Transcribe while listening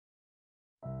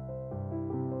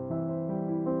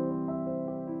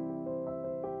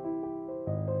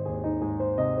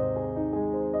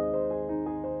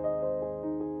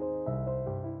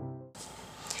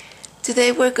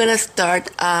today we're gonna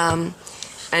start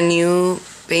a new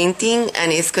painting,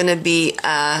 and it's gonna be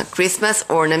a Christmas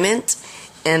ornament,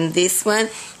 and this one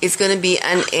is gonna be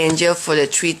an angel for the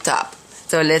treetop.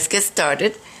 So let's get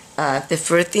started. The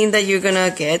first thing that you're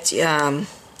gonna get,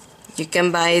 you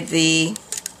can buy the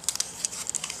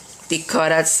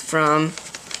cutout from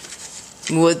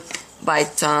Wood by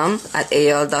Tom at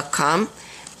AOL.com.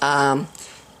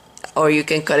 Or you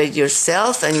can cut it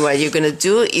yourself, and what you're gonna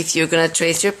do is you're gonna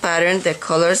trace your pattern, the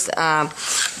colors,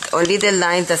 only the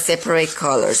lines that separate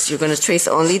colors. You're gonna trace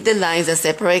only the lines that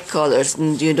separate colors.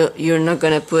 You're not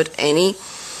gonna put any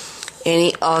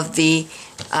of the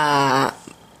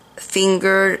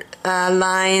finger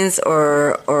lines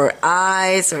or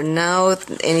eyes or nose,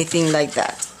 anything like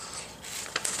that.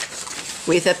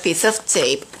 With a piece of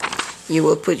tape, you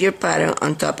will put your pattern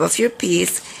on top of your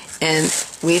piece, and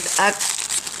with a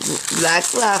black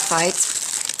graphite,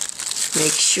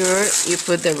 make sure you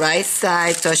put the right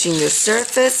side touching your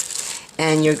surface,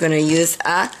 and you're going to use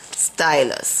a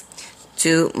stylus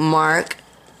to mark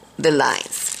the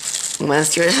lines.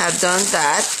 Once you have done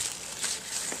that,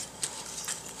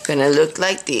 it's going to look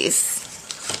like this.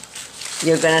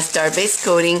 You're going to start base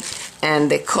coating,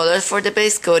 and the colors for the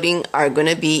base coating are going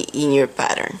to be in your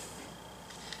pattern.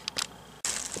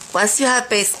 Once you have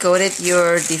base coated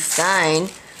your design,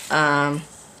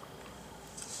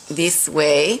 this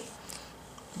way,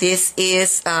 this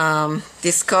is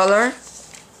this color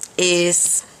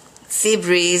is Sea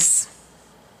Breeze.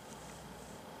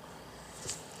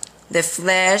 The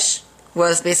flesh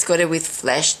was base coated with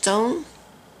Fleshtone.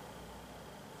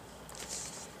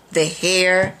 The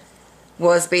hair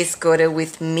was base coated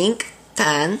with Mink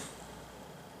Tan,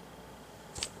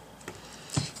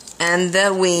 and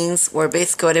the wings were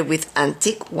base coated with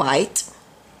Antique White.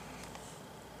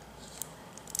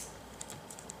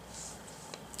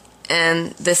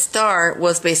 And the star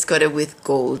was base coated with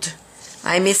gold.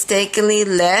 I mistakenly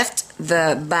left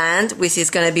the band, which is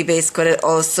going to be base coated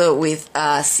also with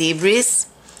Sea Breeze,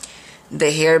 the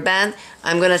hairband.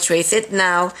 I'm going to trace it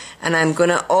now, and I'm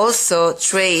going to also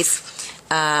trace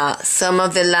some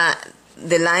of the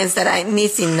lines that I'm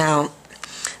missing now.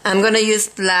 I'm going to use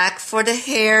black for the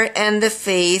hair and the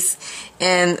face,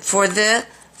 and for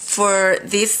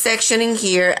this section in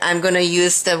here, I'm going to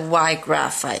use the white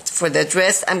graphite. For the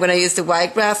dress, I'm going to use the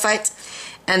white graphite,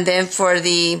 and then for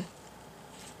the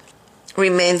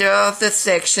remainder of the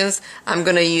sections, I'm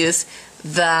going to use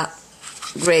the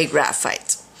gray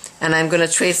graphite. And I'm going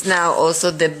to trace now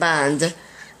also the band,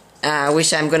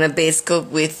 which I'm going to base coat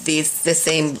with the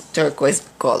same turquoise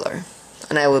color.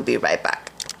 And I will be right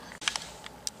back.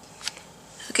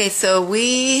 Okay, so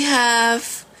we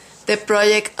have the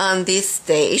project on this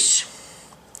stage.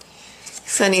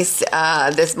 This one is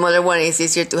the smaller one is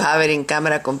easier to have it in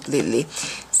camera completely.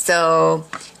 So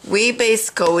we base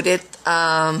coated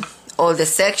all the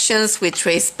sections. We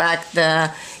trace back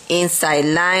the inside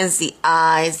lines, the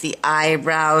eyes, the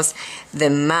eyebrows, the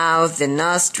mouth, the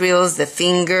nostrils, the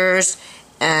fingers,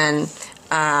 and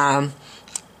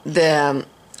the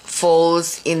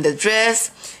folds in the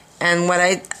dress. And what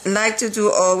I like to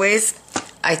do always,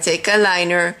 I take a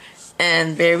liner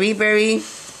and very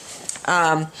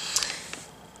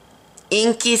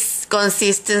inky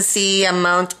consistency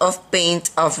amount of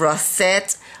paint of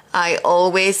Russet. I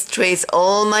always trace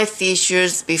all my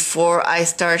features before I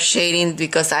start shading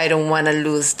because I don't want to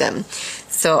lose them.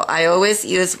 So I always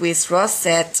use with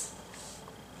Russet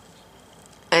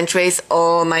and trace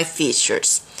all my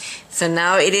features. So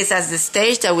now it is at the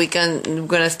stage that we're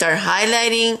gonna start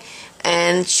highlighting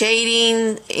and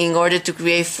shading in order to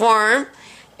create form.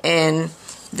 And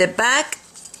the back,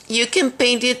 you can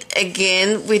paint it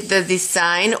again with the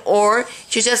design, or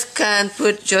you just can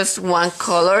put just one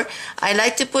color. I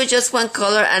like to put just one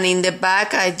color, and in the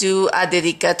back I do a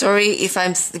dedicatory if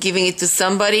I'm giving it to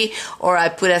somebody, or I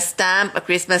put a stamp, a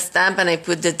Christmas stamp, and I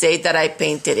put the date that I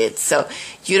painted it. So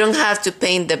you don't have to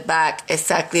paint the back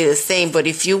exactly the same, but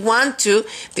if you want to,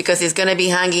 because it's going to be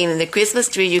hanging in the Christmas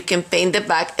tree, you can paint the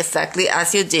back exactly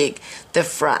as you did the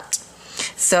front.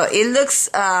 So it looks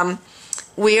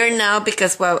weird now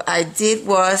because what I did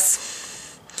was,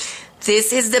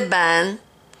 this is the bang,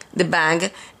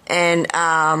 and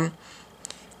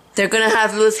they're gonna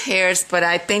have loose hairs, but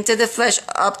I painted the flesh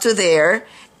up to there,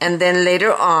 and then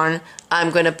later on I'm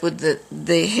gonna put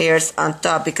the hairs on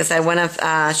top because I want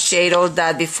to shade all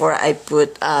that before I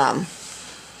put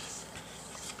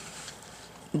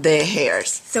the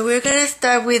hairs. So we're gonna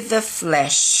start with the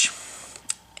flesh,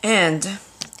 and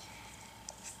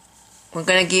we're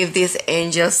going to give this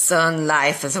angel some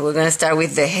life. So we're going to start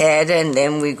with the head, and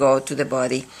then we go to the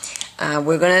body.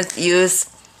 We're going to use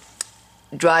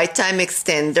dry time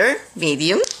extender,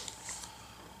 medium.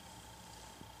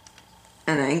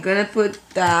 And I'm gonna put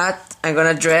that, I'm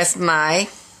gonna dress my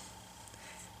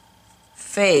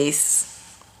face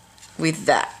with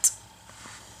that.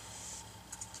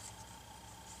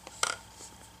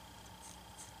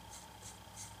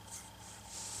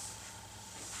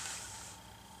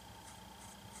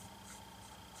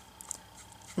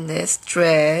 Let's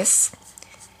dress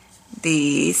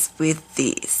this with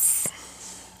this.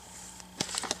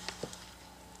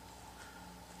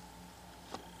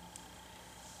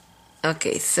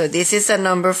 Okay, so this is a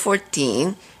number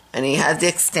 14 and it has the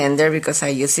extender because I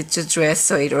use it to dress,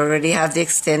 so it already has the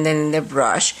extender in the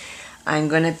brush. I'm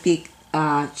gonna pick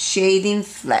Shading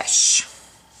Flesh.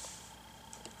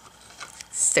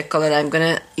 It's the color I'm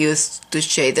gonna use to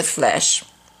shade the flesh.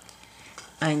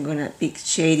 I'm gonna pick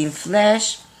Shading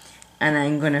Flesh and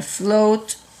I'm gonna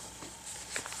float.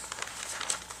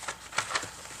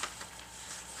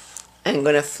 I'm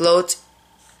gonna float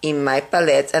in my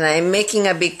palette, and I'm making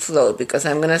a big float because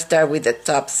I'm gonna start with the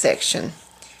top section.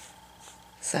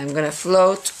 So I'm gonna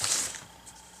float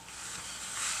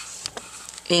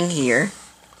in here.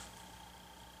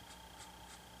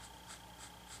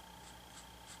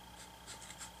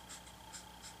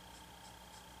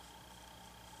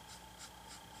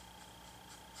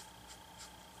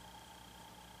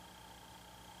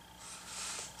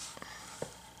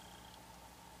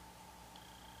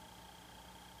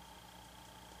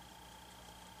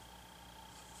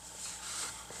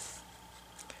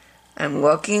 I'm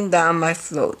walking down my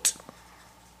float.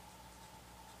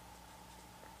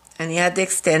 And you have the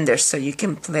extender so you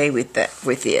can play with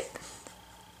it.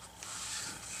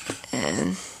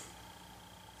 And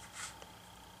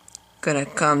gonna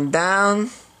come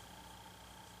down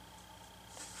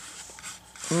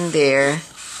in there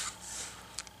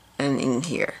and in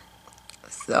here.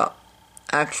 So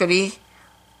actually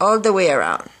all the way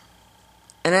around.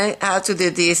 And I have to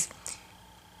do this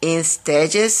in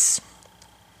stages.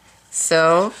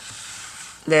 So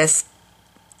let's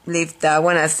leave that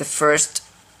one as the first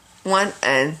one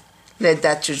and let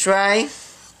that to dry.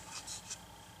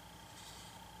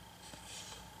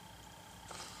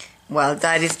 While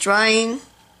that is drying,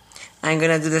 I'm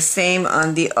gonna do the same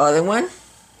on the other one.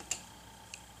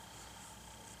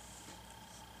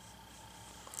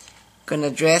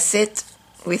 Gonna dress it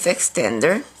with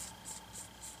extender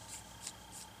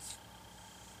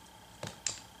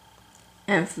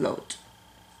and float.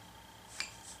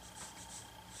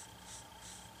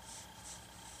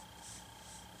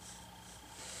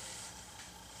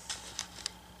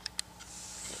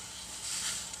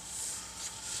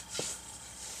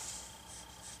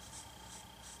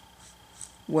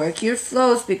 Work your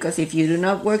floats, because if you do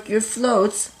not work your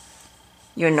floats,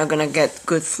 you're not gonna get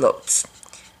good floats.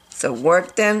 So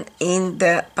work them in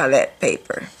the palette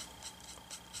paper.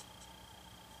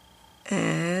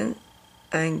 And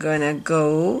I'm gonna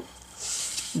go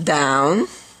down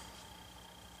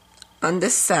on the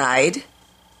side.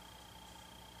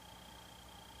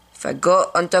 If I go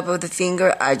on top of the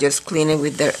finger, I just clean it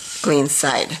with the clean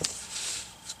side.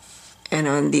 And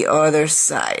on the other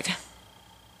side.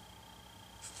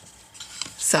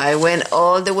 So I went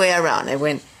all the way around. I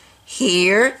went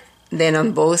here, then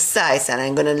on both sides, and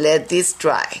I'm gonna let this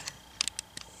dry.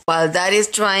 While that is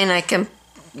drying, I can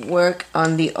work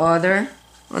on the other,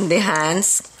 on the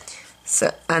hands,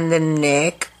 so and the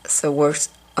neck. So works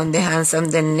on the hands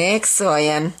and the neck. So I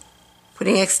am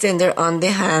putting extender on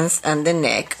the hands and the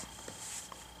neck.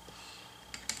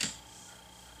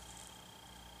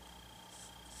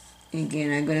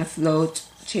 Again, I'm gonna float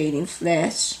Shading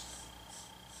Flesh.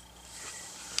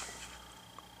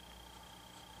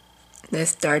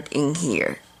 Let's start in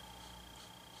here.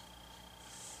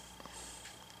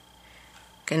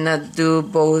 Cannot do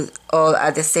both all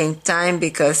at the same time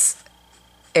because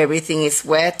everything is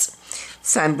wet.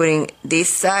 So I'm putting this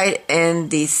side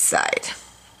and this side.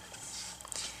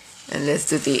 And let's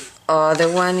do the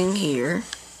other one in here.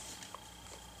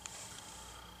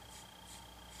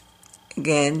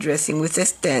 Again, dressing with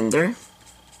extender.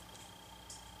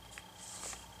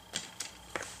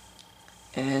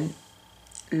 And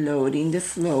loading the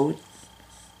float,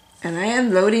 and I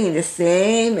am loading in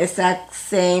the exact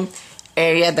same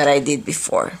area that I did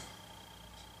before.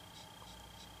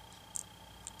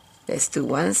 Let's do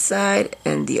one side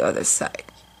and the other side.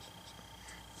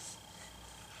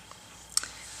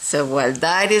 So while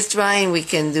that is drying, we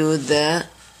can do the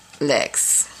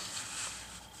legs.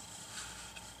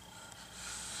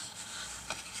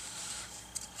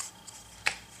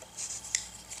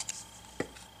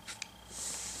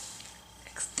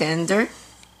 Extender.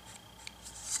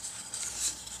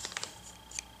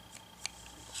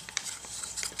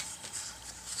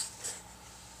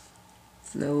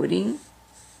 floating.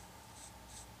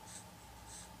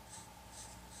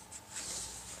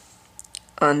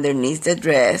 Underneath the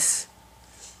dress.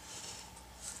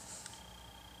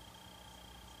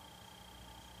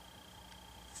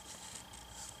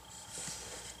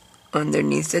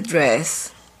 Underneath the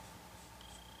dress.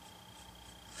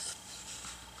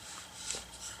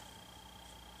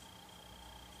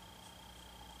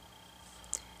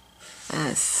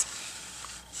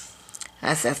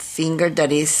 Has a finger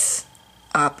that is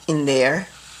up in there.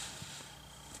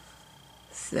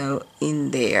 So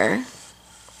in there.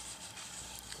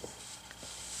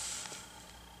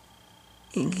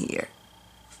 In here.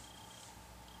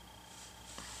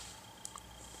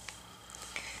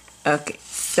 Okay,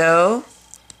 so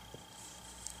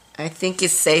I think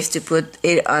it's safe to put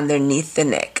it underneath the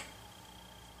neck.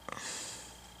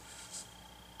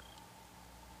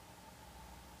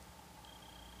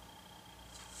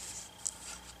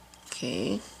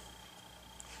 Okay.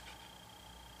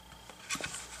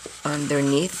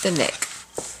 Underneath the neck.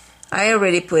 I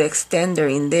already put extender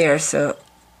in there, so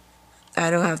I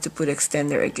don't have to put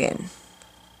extender again.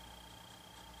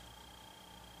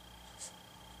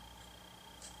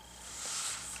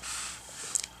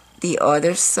 The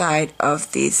other side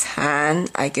of this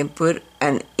hand, I can put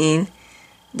in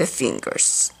the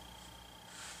fingers.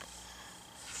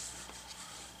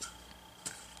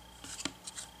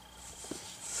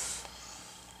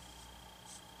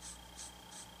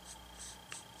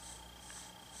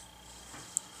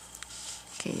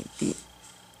 Okay,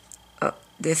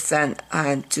 this one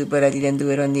I had to, but I didn't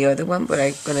do it on the other one, but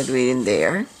I'm gonna do it in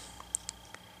there.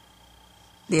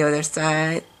 The other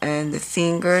side and the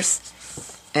fingers,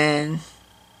 and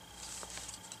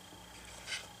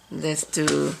let's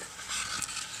do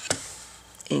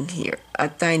in here a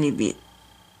tiny bit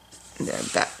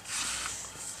like that,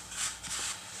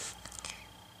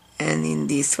 and in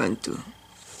this one too.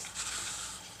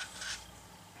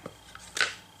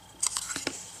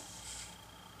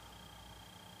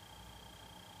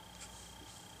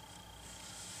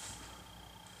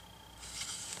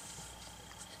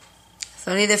 It's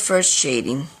only the first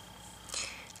shading.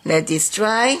 Let this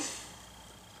dry.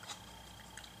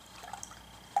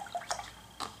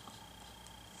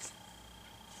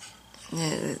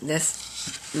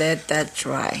 Let's let that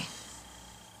dry.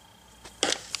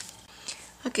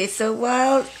 Okay, so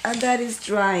while that is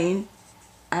drying,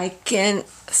 I can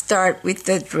start with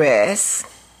the dress,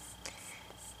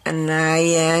 and I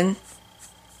am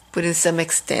putting some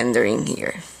extender in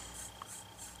here.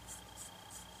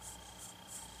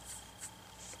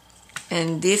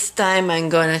 And this time I'm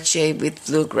gonna shade with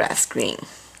Bluegrass Green.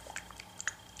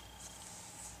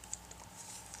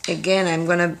 Again, I'm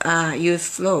gonna use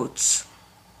floats.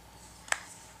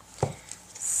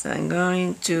 So I'm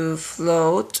going to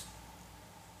float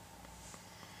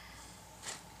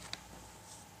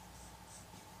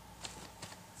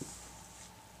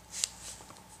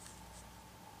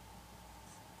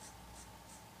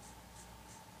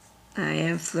I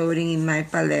am floating in my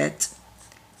palette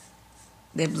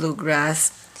the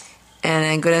bluegrass, and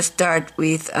I'm gonna start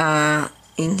with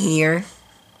in here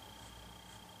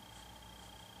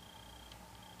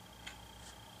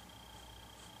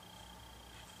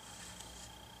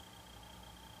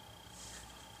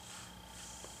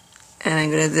and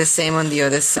I'm gonna do the same on the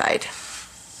other side.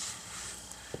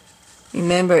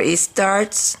 Remember, it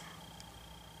starts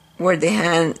where the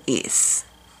hand is.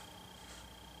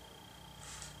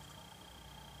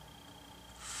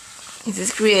 It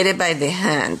is created by the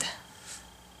hand.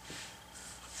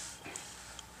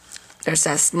 There's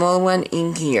a small one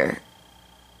in here.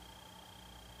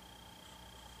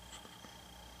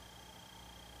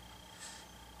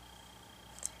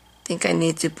 I think I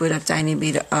need to put a tiny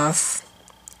bit of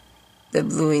the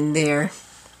blue in there.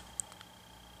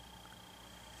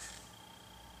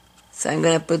 So I'm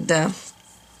gonna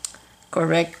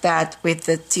correct that with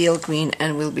the teal green,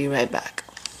 and we'll be right back.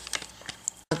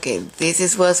 Okay,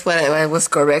 this was what I was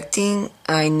correcting.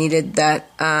 I needed that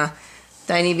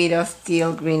tiny bit of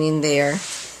teal green in there.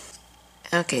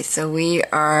 Okay, so we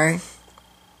are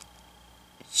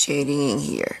shading in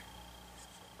here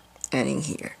and in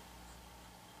here.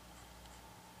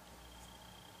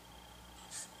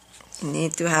 You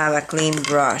need to have a clean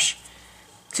brush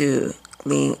to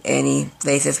clean any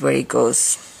places where it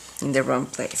goes in the wrong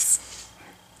place.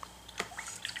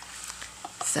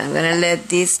 So I'm gonna let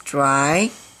this dry.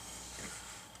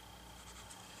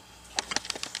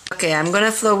 Okay, I'm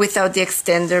gonna float without the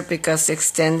extender because the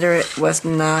extender was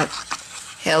not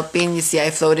helping. You see,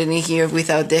 I floated in here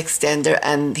without the extender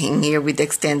and in here with the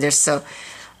extender. So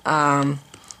I'm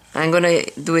gonna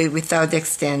do it without the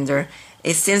extender.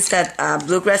 It seems that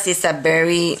bluegrass is a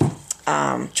very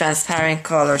transparent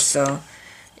color, so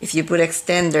if you put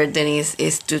extender then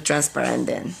it's too transparent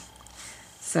then.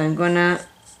 So I'm gonna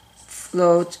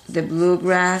float the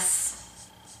bluegrass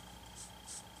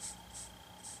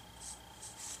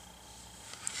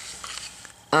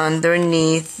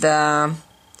underneath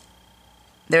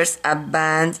there's a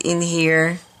band in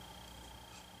here.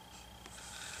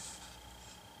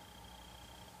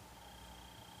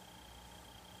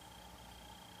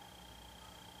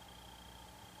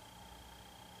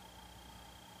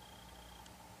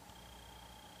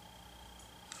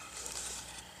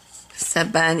 A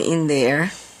band in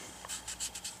there.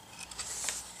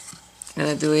 I'm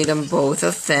gonna do it on both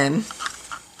of them.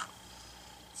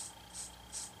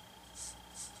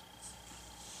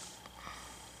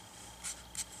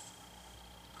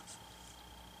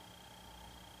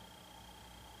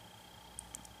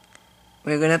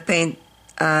 We're gonna paint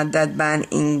that band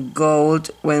in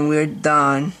gold when we're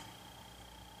done.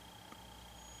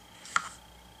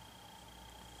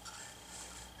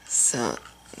 So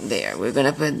there, we're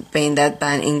gonna paint that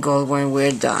band in gold when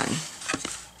we're done.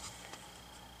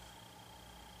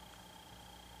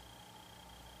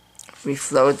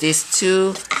 Refloat these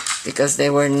two because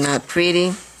they were not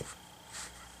pretty.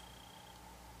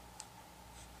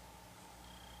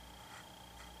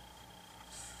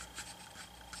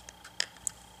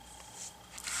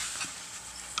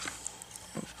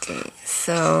 Okay,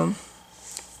 so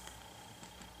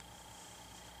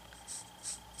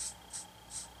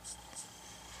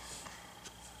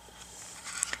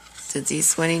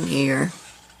this one in here.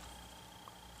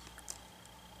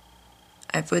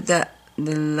 I put the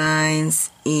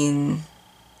lines in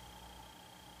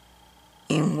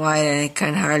white and I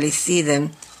can hardly see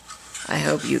them. I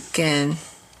hope you can.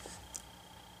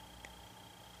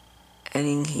 And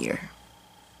in here.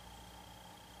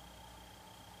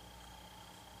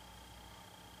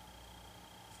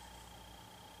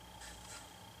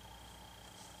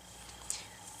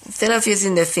 Instead of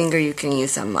using the finger, you can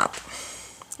use a mop.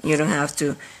 You don't have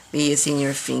to be using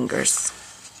your fingers.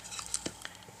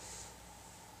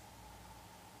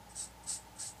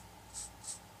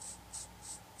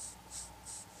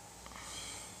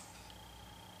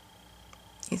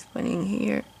 This one in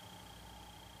here.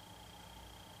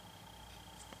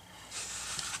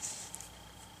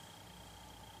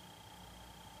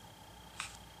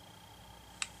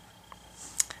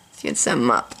 Let's use some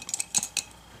mop.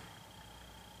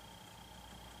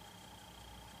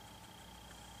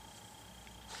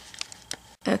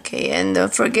 Okay, and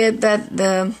don't forget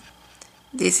that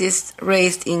this is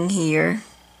raised in here.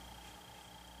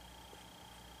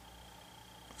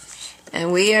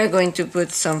 And we are going to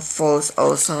put some folds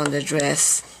also on the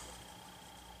dress.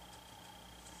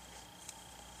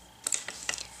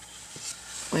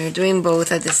 We're doing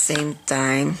both at the same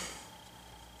time.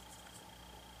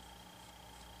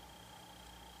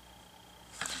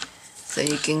 So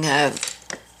you can have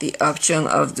the option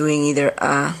of doing either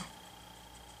a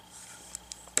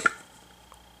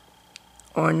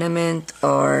ornament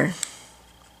or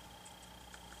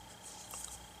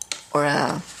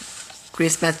a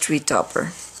Christmas tree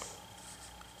topper.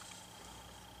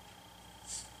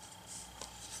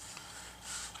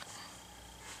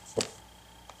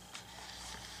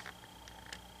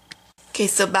 Okay,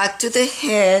 so back to the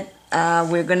head.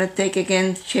 We're gonna take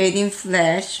again shading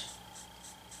flesh,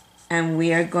 and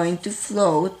we are going to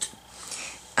float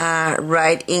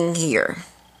right in here.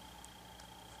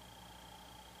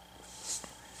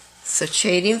 So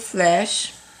shading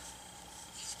flesh,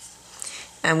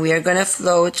 and we are gonna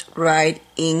float right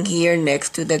in here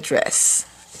next to the dress.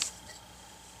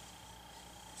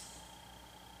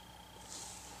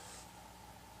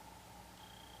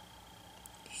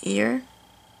 Here.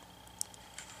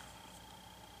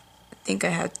 I think I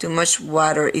have too much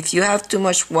water. If you have too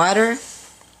much water,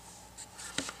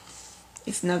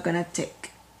 it's not gonna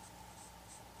take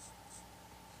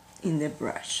in the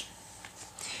brush.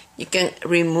 You can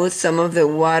remove some of the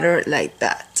water like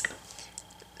that.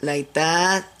 Like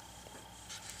that,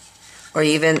 or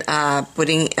even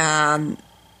putting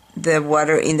the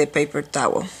water in the paper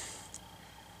towel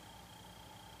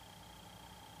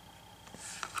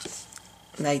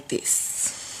like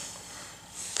this.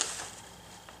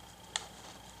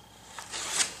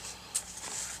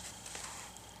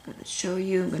 I'm gonna show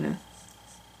you. I'm gonna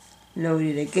load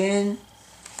it again,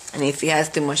 and if it has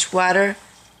too much water,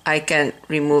 I can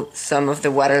remove some of the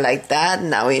water like that.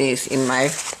 Now it is in my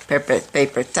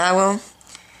paper towel,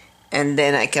 and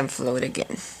then I can float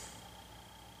again.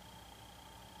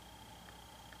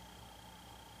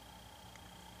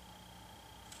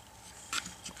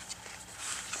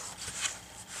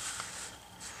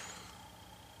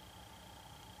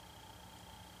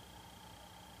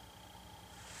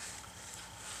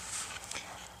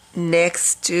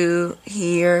 next to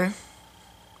here.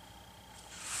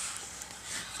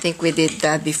 I think we did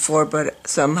that before, but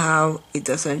somehow it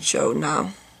doesn't show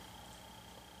now.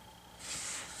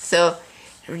 So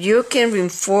you can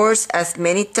reinforce as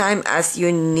many times as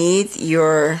you need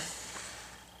your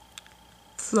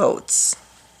floats.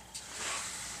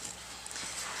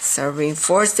 So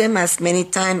reinforce them as many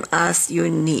times as you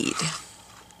need.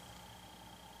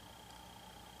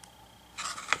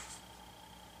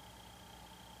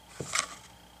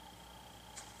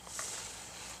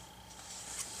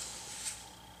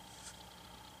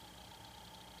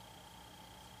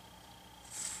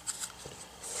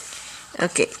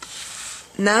 Okay,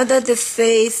 now that the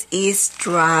face is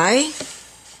dry,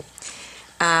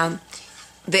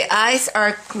 the eyes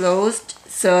are closed,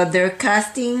 so they're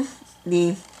casting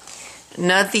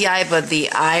not the eye, but the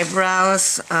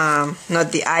eyebrows,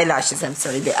 not the eyelashes, I'm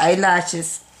sorry, the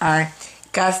eyelashes are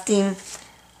casting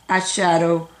a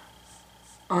shadow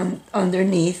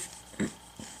underneath.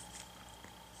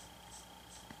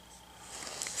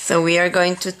 So we are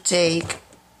going to take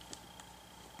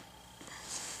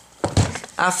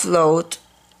a float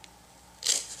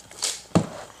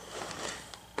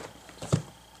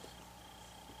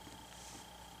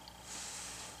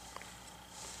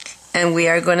and we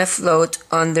are going to float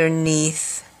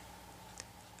underneath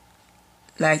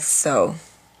like so.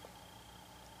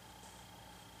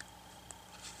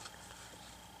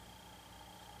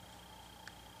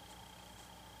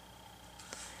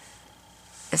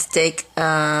 Let's take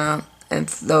and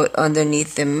float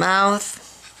underneath the mouth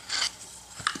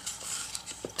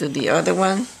to the other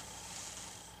one.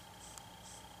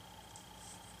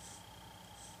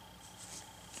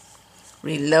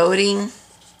 Reloading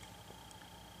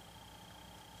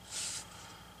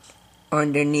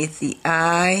underneath the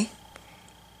eye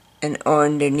and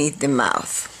underneath the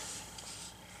mouth.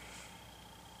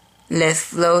 Let's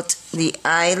float the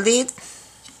eyelid.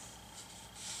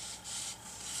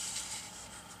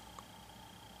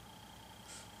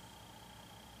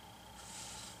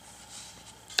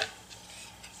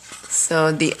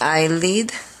 So the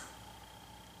eyelid,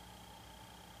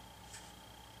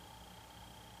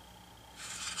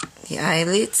 the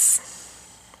eyelids,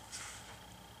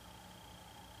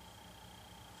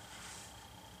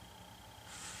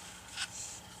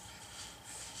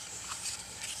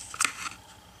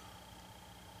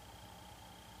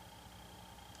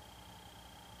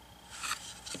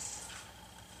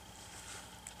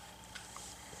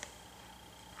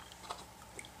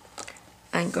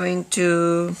 I'm going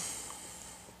to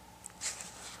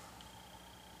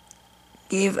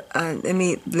give, let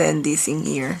me blend this in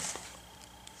here.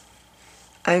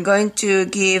 I'm going to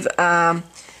give a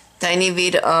tiny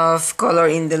bit of color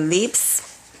in the lips,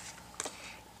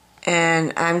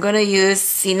 and I'm going to use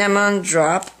cinnamon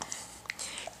drop,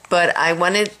 but I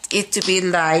wanted it to be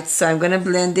light, so I'm going to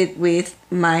blend it with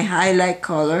my highlight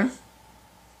color.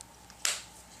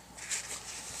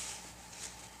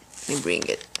 Let me bring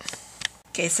it.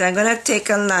 Okay, so I'm going to take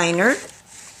a liner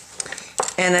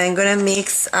and I'm going to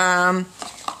mix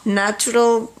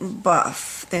natural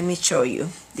buff. Let me show you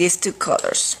these two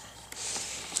colors.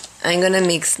 I'm going to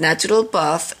mix natural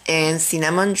buff and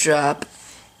cinnamon drop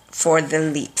for the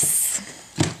lips.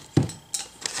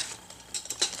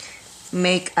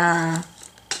 Make a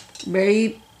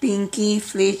very pinky,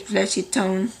 fleshy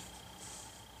tone.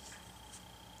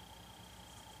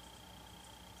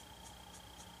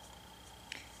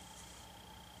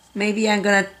 Maybe I'm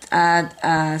going to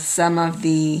add some of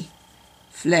the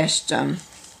Fleshtone.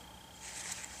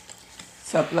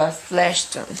 So plus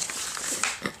Fleshtone.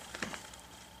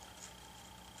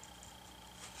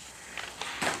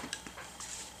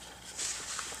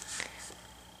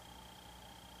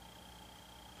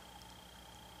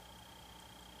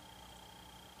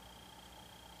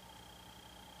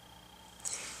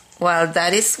 While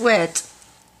that is wet,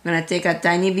 I'm going to take a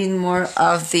tiny bit more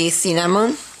of the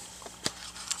cinnamon.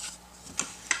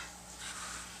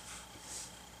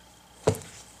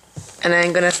 And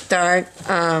I'm going to start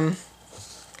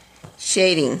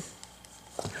shading.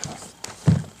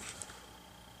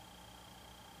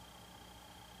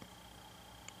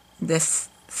 The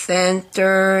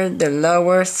center, the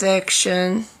lower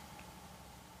section.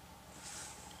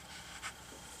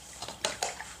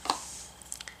 I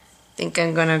think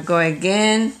I'm going to go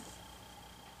again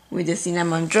with the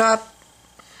cinnamon drop.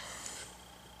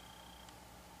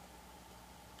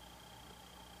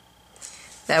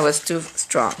 That was too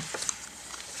strong.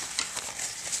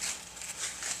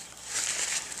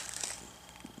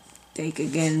 Take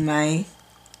again my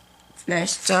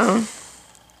Fleshtone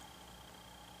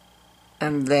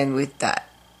and blend with that.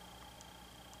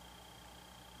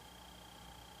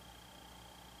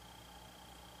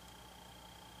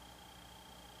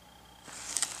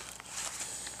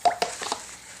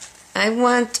 I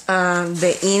want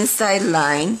the inside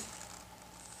line.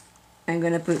 I'm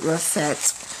gonna put Russet.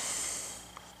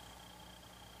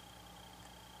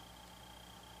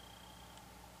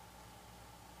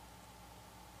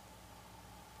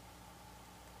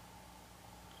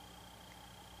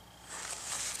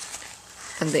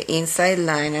 On the inside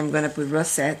line, I'm gonna put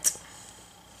Russet.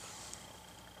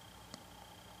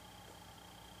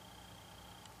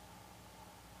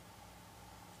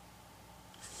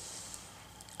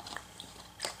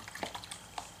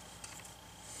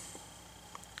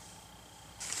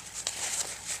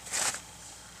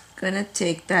 Gonna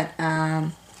take that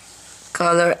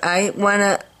color. I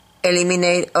wanna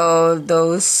eliminate all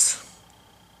those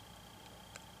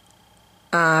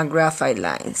graphite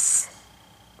lines.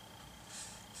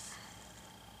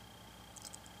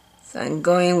 So I'm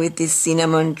going with this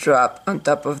cinnamon drop on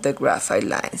top of the graphite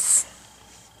lines.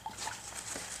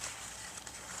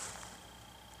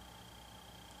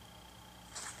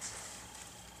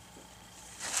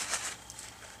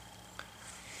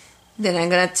 Then I'm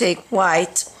gonna take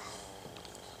white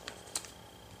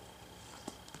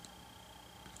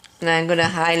and I'm gonna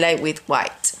highlight with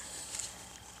white.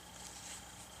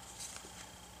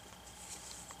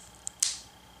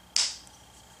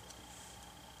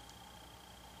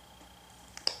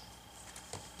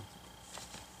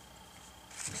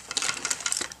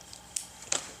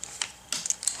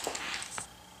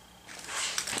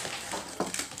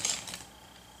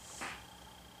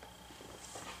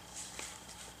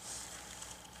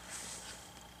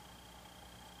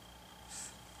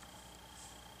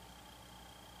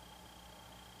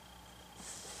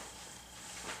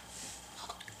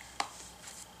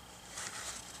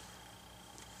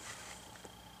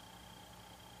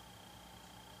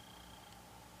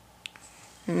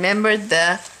 Remember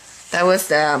that was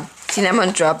the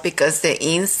cinnamon drop because the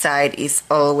inside is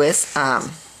always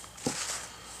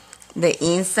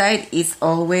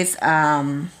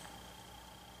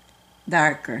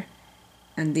darker,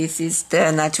 and this is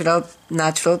the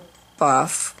natural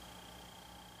puff.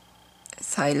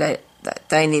 Let's highlight that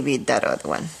tiny bit, that other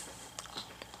one.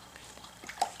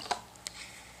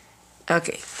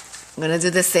 Okay, I'm gonna do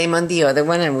the same on the other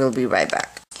one and we'll be right back.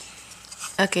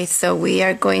 Okay, so we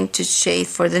are going to shade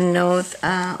for the nose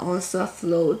also a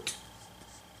float.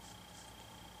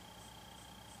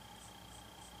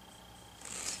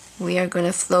 We are going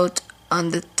to float on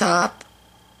the top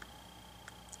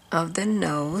of the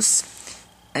nose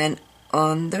and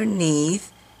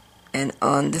underneath and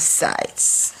on the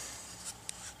sides.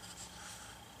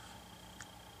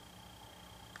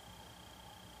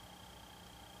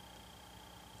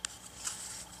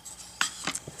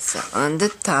 So on the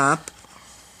top,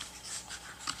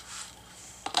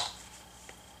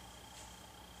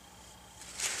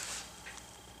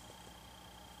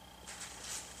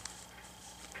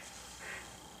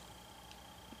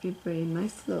 prepare my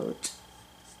float.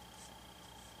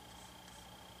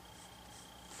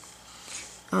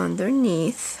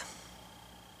 Underneath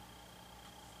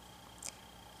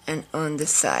and on the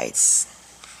sides.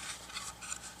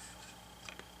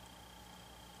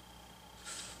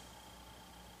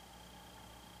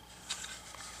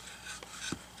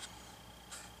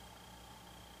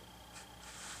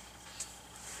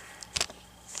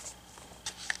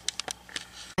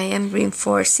 I am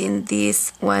reinforcing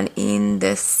this one in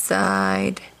the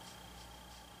side,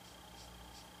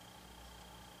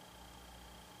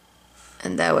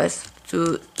 and that was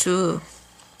too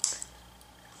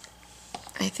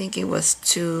I think it was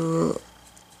too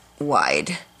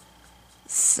wide,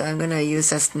 so I'm gonna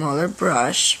use a smaller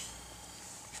brush.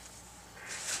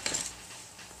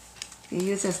 If you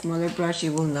use a smaller brush, it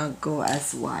will not go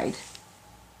as wide.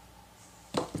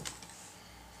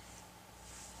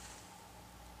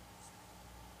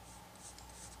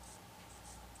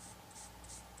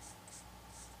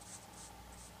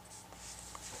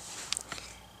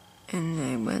 And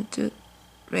I want to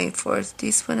reinforce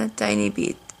this one a tiny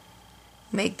bit.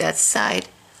 Make that side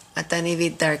a tiny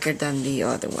bit darker than the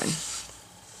other one.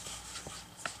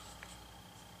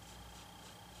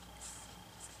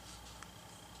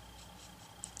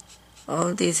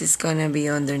 All this is gonna be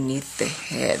underneath the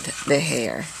head, the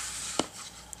hair.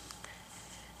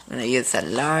 I'm gonna use a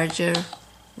larger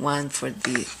one for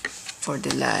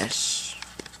the lash.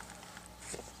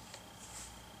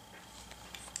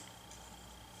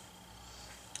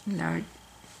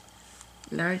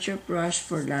 Larger brush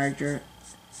for larger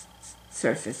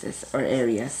surfaces or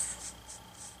areas.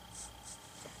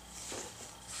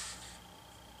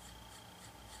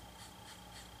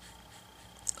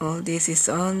 All this is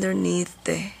underneath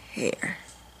the hair.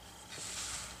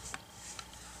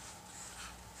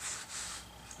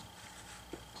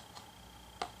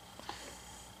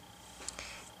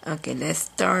 Okay, let's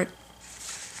start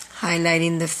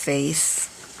highlighting the face.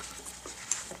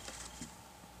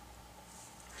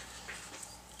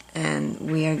 And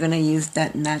we are going to use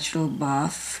that natural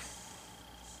buff.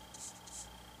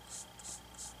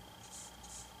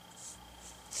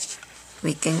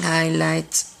 We can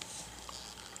highlight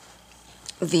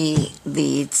the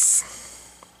beads.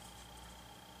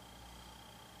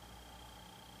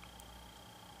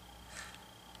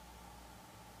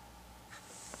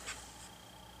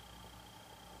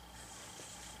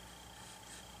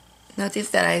 Notice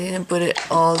that I didn't put it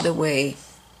all the way.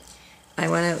 I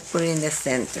want to put it in the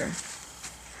center.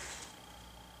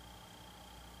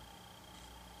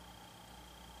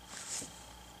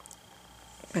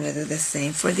 I'm going to do the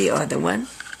same for the other one.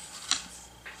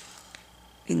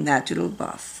 The natural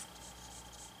buff.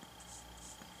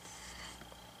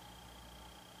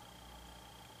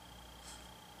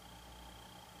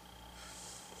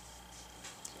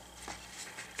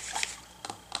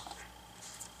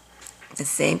 The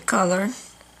same color.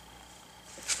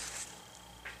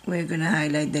 We're going to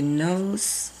highlight the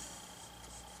nose.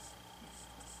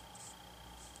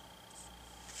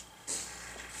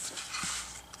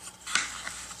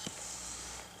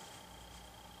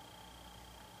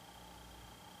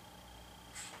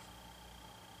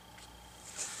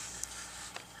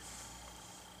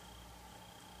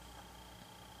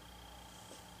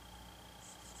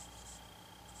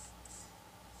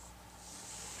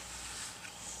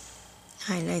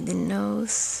 Highlight the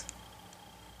nose.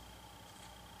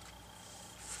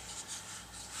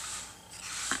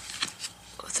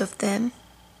 Both of them.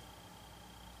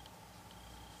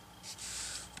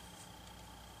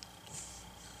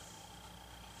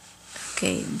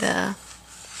 Okay, the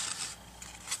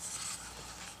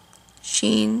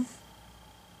chin.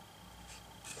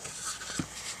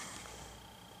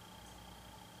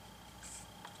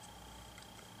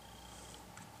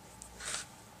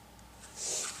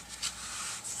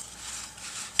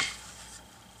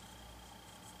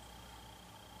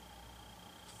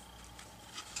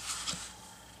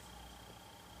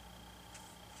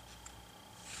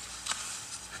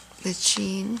 The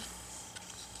chin.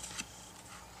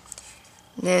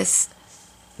 Let's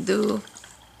do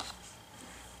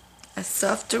a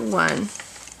softer one.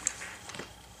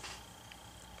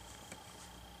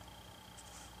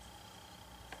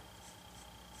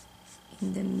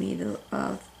 In the middle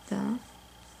of the...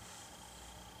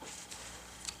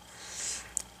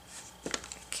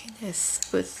 Okay, let's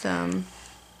put some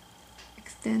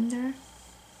extender.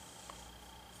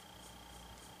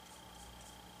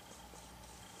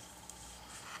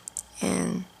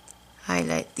 And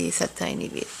highlight this a tiny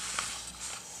bit.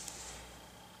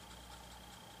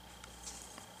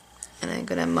 And I'm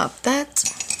gonna mop that.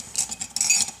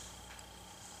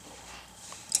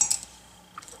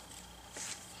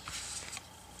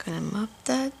 Gonna mop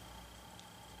that.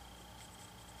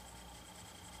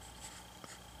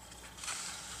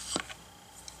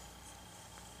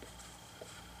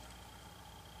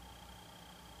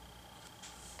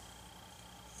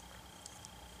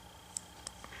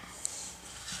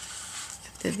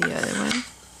 To the other one,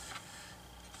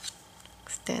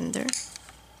 extender,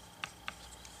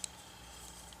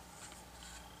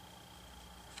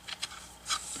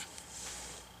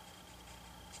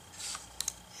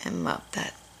 and mop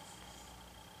that.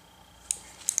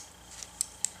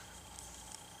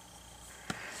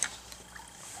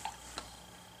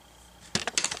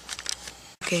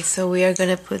 Okay, so we are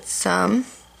gonna put some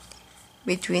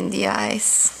between the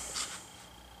eyes.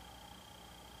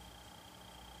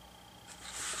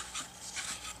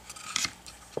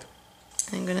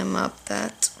 I'm gonna mop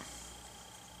that.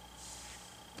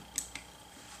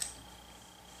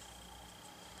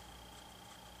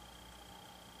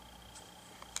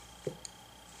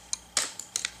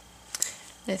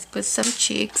 Let's put some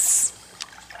cheeks.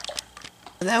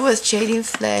 That was shading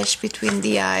flesh between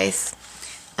the eyes.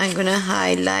 I'm gonna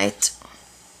highlight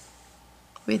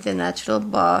with the natural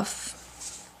buff.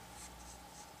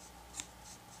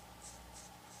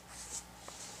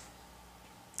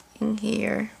 In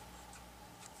here.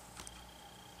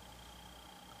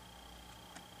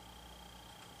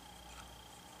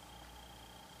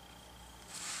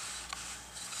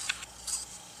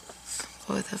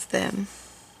 Both of them.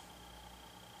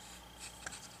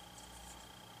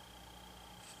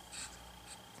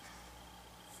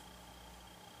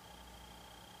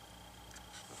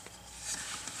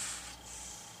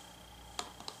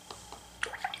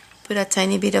 Put a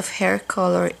tiny bit of hair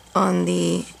color on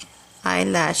the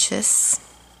eyelashes.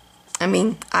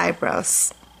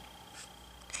 Eyebrows.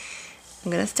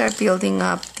 I'm gonna start building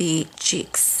up the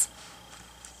cheeks.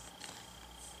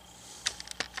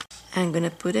 I'm gonna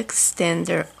put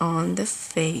extender on the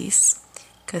face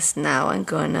because now I'm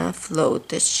gonna float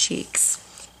the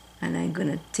cheeks, and I'm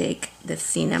gonna take the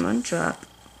cinnamon drop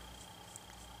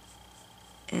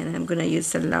and I'm gonna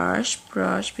use a large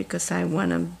brush because I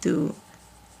want to do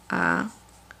a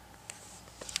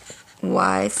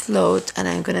wide float, and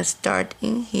I'm gonna start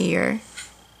in here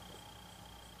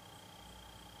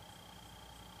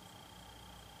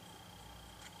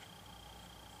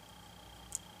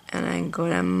and I'm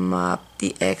gonna mop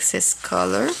the excess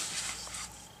color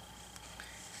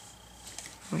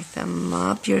with a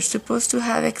mop. You're supposed to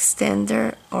have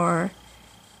extender or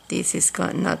this is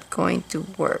not going to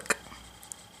work.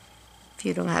 If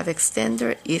you don't have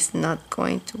extender, it's not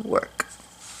going to work.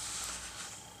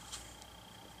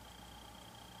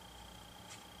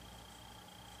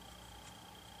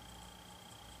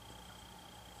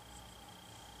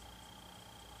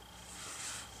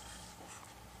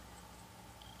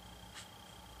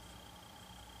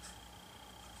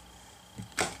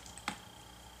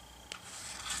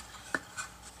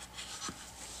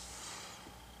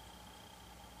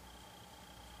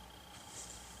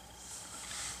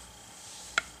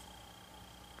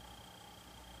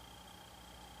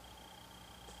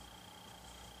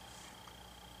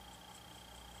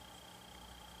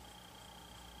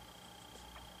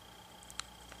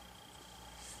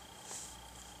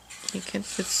 You can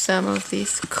put some of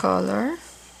this color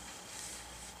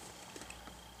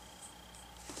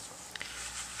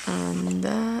on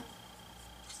the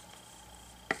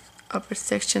upper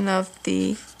section of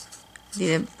the,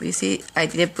 you see I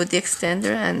didn't put the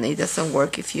extender, and it doesn't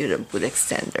work if you don't put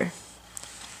extender.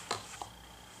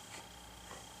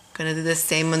 Gonna do the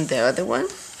same on the other one.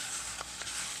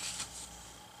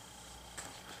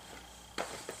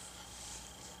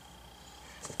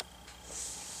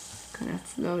 Gonna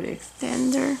float the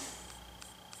extender.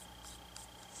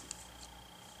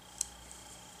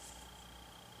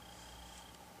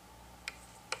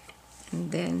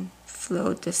 And then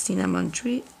float the cinnamon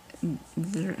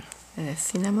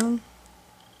cinnamon.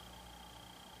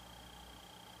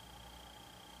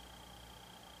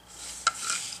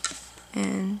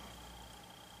 And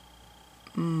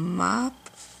mop.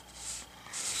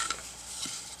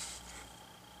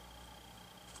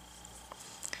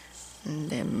 And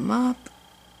then mop.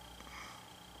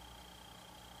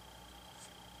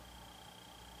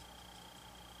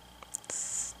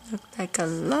 Look like a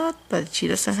lot, but she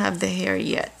doesn't have the hair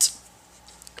yet.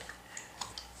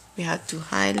 We have to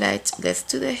highlight. Let's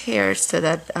do the hair so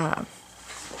that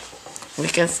we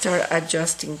can start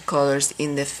adjusting colors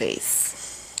in the face.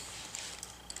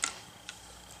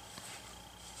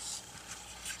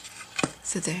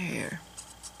 So the hair.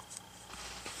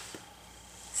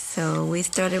 So we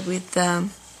started with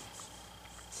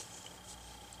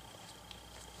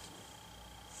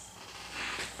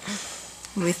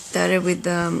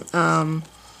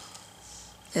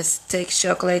let's take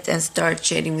chocolate and start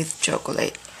shading with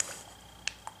chocolate.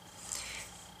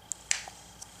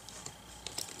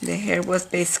 The hair was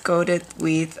base coated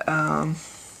with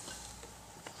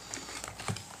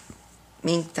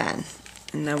Mink Tan,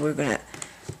 and now we're gonna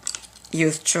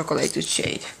use chocolate to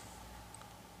shade.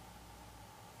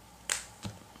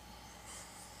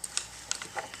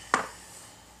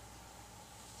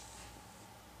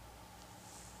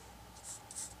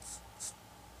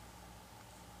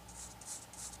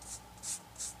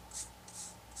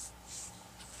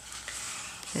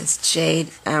 Let's shade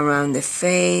around the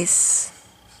face.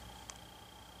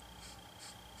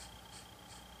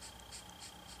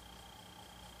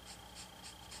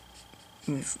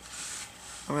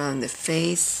 Around the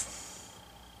face.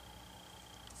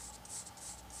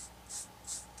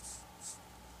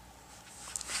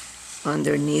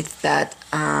 Underneath that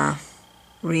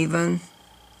ribbon.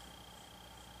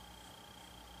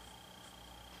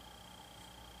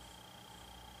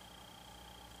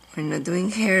 We're not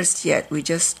doing hairs yet.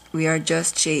 We are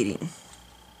just shading.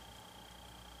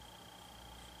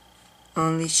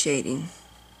 Only shading.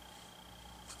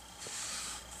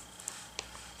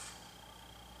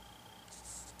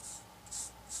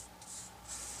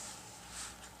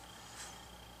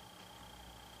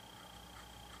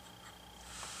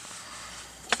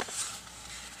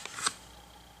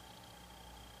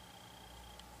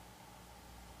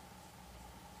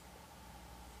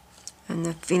 I'm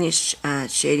not finished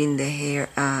shading the hair,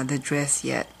 the dress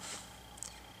yet,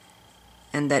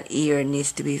 and that ear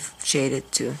needs to be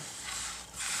shaded too.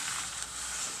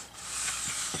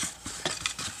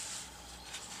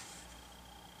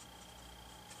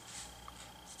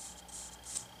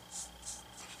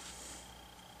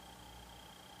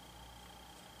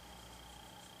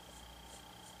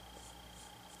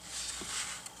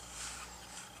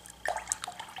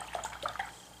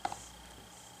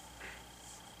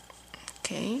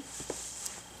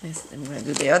 I'm gonna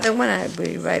do the other one. I'll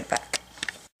be right back.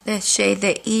 Let's shade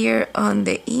the ear on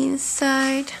the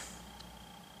inside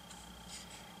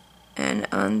and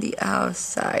on the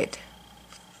outside.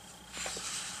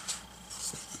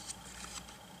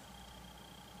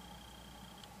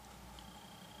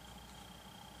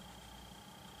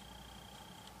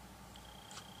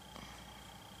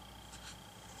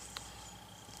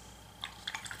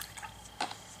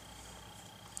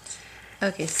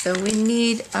 Okay, so we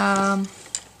need round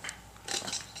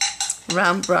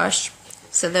brush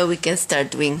so that we can start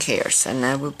doing hairs, and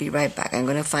I will be right back. I'm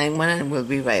gonna find one and we'll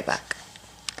be right back.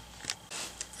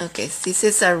 Okay, so this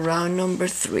is our round number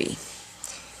 3,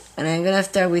 and I'm gonna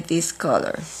start with this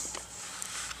color,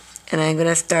 and I'm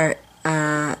gonna start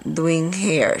doing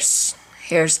hair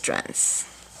strands,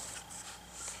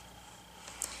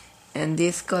 and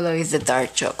this color is the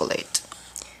dark chocolate.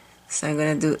 So I'm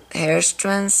gonna do hair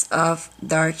strands of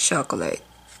dark chocolate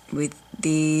with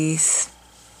these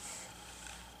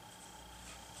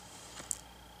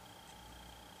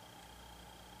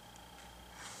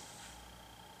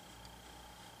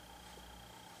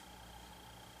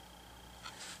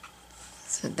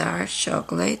dark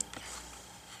chocolate.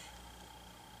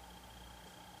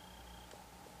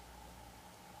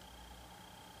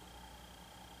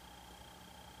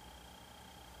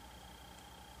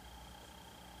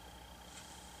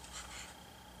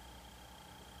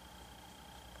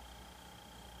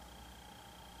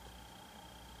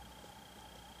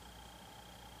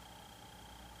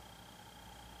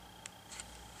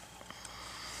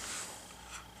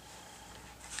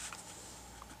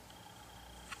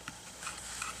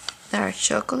 Dark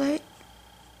chocolate.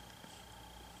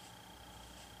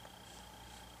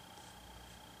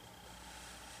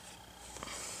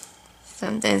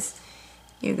 Sometimes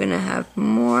you're gonna have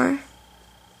more,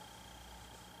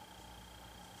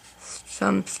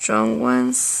 some strong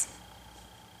ones,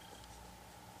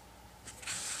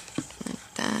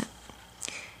 like that.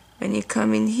 When you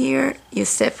come in here, you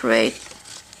separate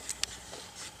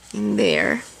in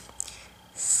there,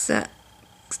 so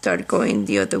start going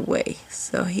the other way.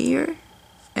 So here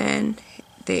and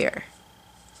there.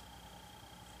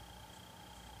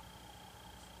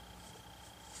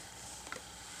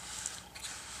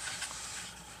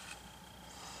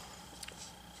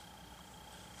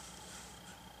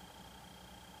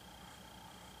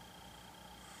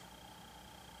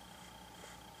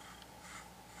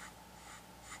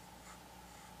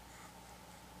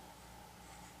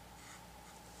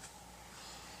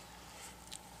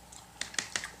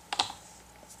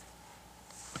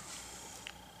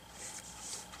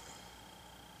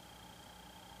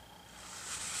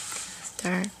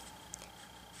 Start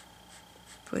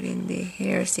putting the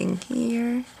hairs in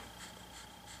here.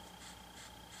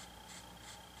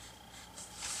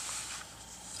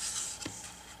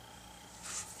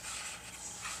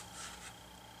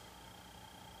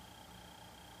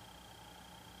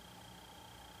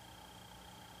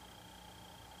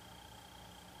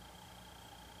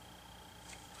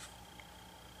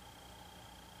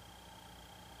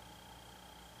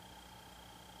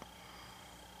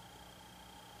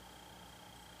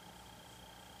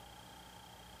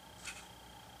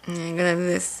 And I'm gonna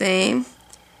do the same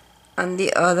on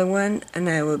the other one, and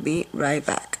I will be right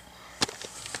back.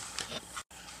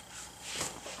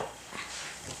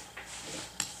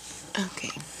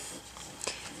 Okay,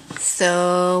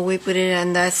 so we put it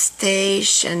on that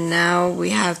stage, and now we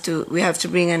have to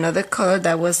bring another color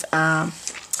that was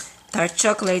dark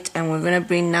chocolate, and we're gonna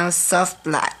bring now soft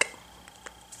black.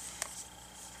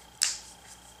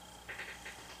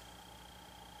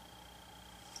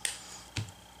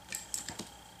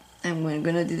 And we're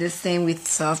gonna do the same with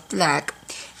soft black,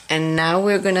 and now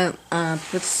we're gonna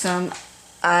put some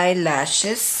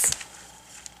eyelashes.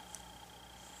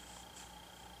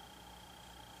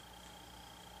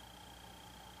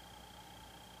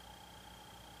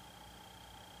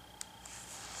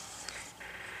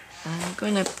 I'm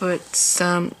gonna put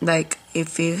some, like,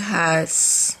 if it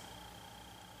has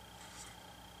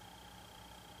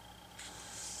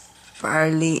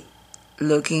barley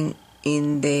looking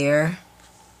in there,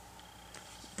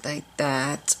 like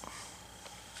that.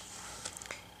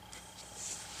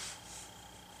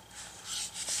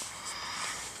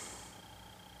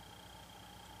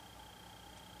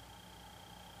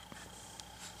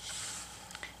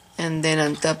 And then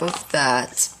on top of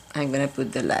that, I'm gonna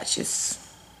put the lashes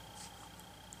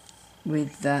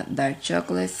with the dark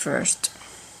chocolate first.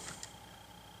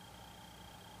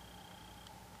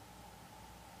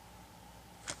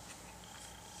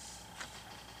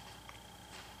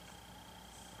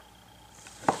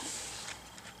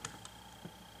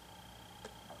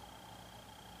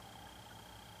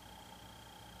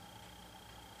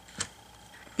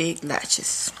 big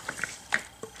lashes.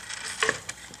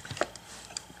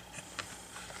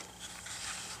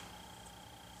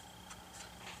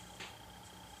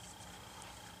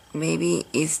 Maybe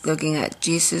it's looking at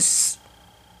Jesus.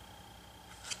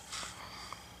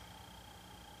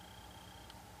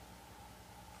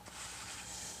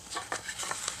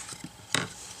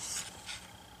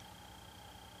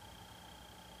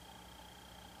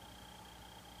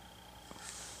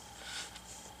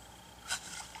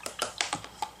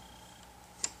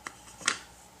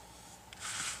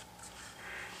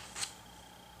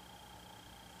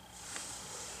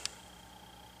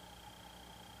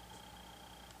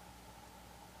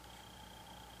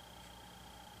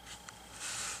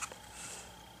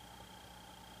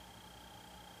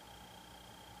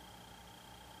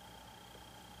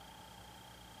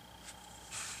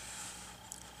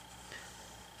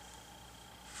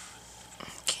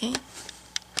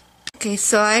 Okay,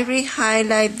 so I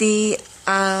re-highlight the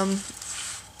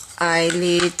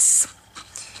eyelids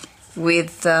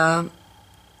with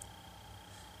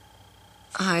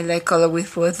highlight color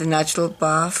with the natural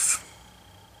buff,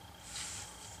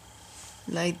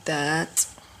 like that.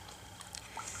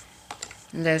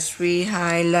 Let's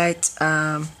re-highlight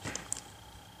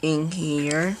in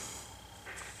here.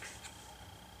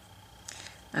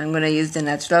 I'm going to use the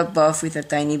natural buff with a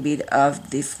tiny bit of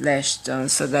the Fleshtone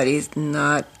so that it's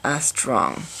not as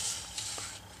strong.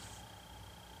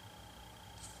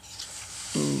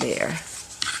 In there.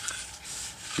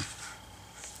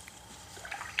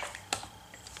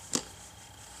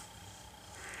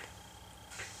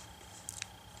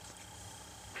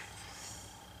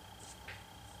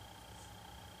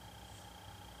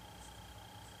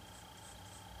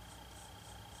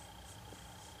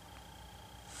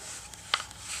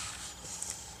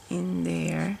 In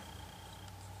there.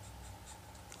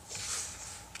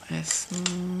 Let's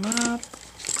mop.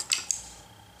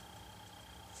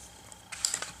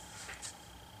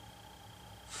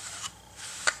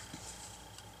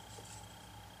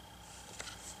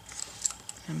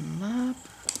 And mop.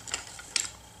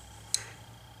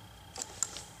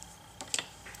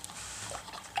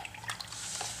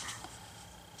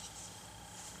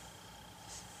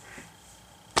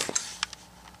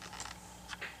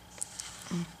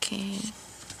 Okay.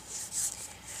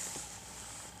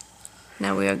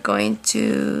 Now we are going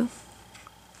to,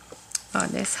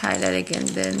 let's highlight again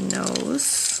the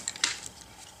nose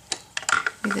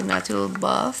with the natural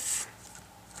buff.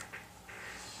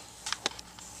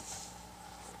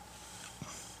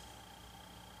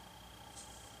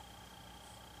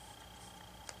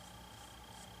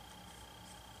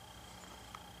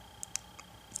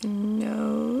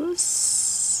 Nose.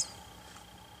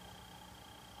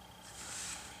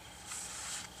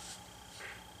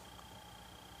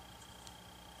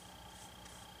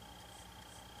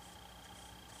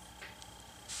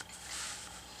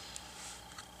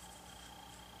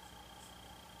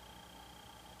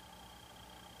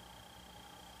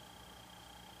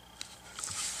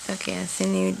 Okay, I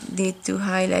think you need to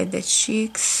highlight the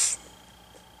cheeks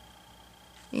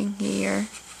in here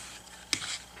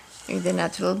with the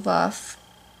natural buff.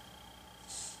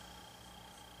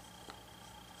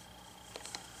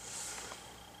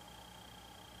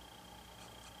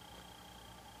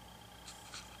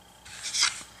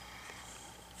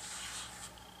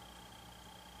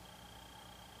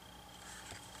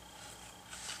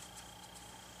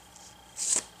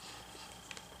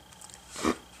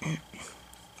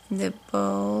 The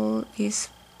bowl is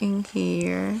in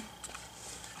here.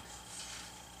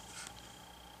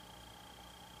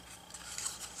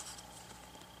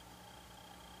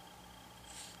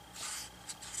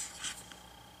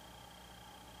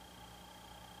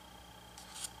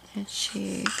 The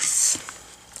cheeks.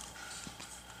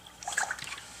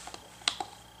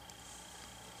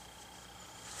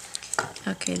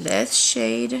 Okay, let's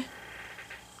shading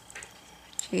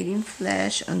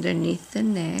flesh underneath the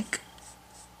neck.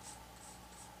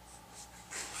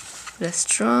 A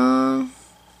strong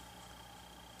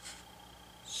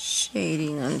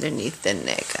shading underneath the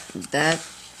neck. That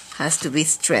has to be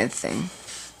strengthened.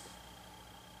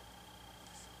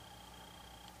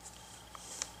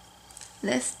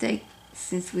 Let's take,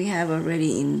 since we have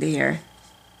already in there,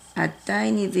 a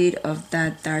tiny bit of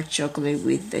that dark chocolate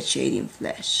with the shading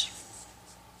flesh.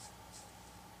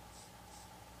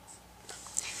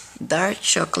 Dark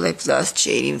chocolate plus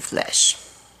shading flesh.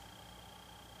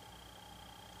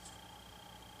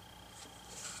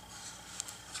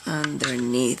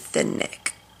 Underneath the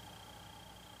neck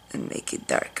and make it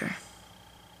darker.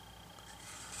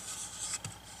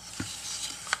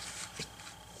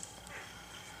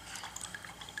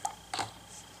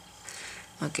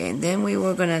 Okay, and then we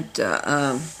were gonna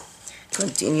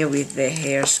continue with the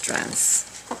hair strands.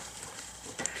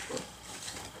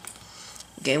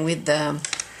 Again with the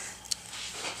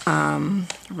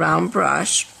round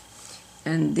brush,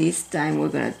 and this time we're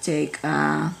gonna take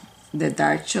the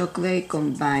dark chocolate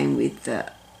combined with the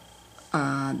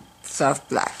soft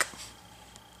black.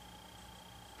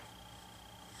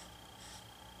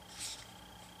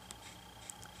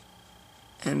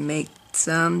 And make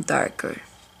some darker.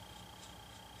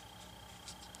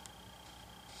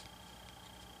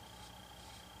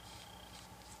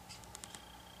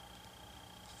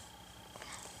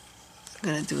 I'm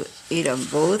gonna do it on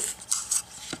both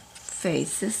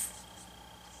faces,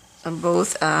 on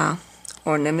both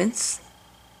ornaments.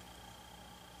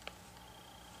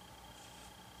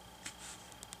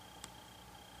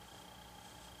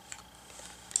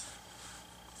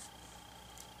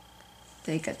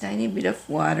 Take a tiny bit of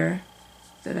water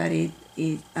so that it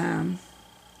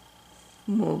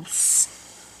moves.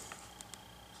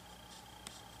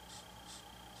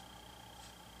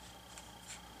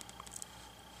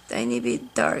 Tiny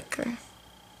bit darker.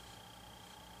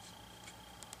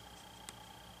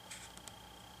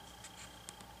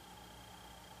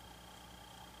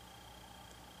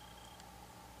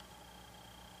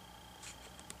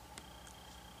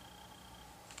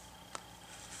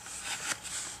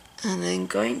 And I'm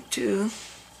going to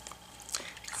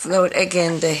float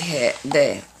again the hair.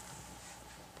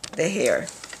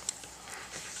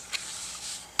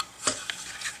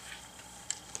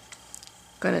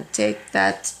 Gonna take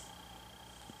that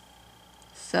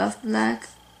soft black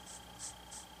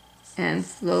and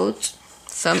float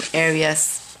some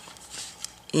areas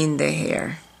in the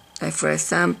hair, like for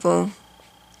example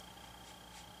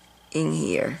in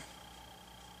here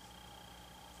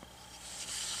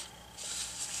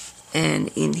and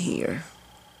in here.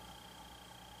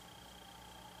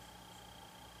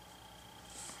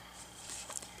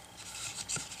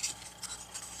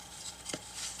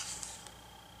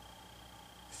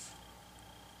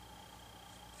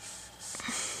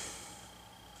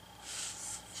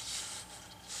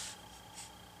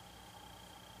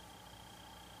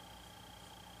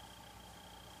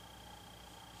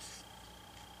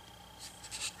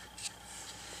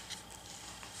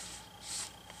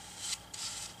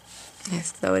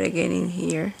 Let's float again in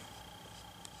here.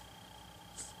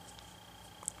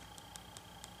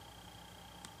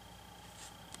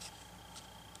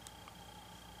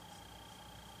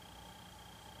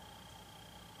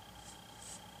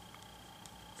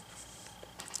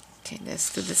 Okay,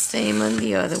 let's do the same on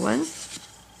the other one.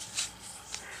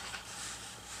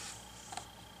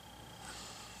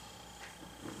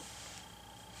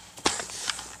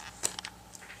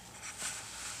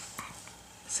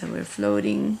 So we're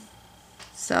floating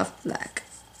soft black.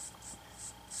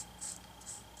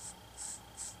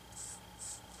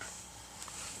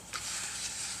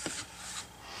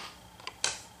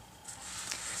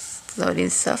 Floating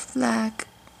soft black.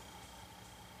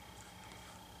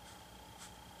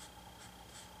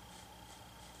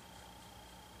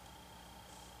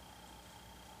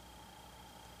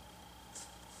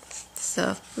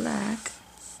 Soft black.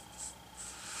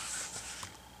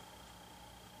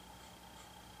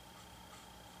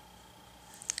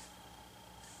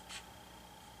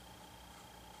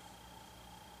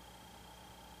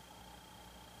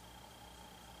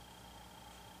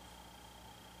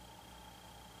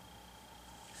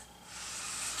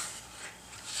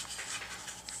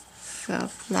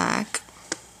 Soft black.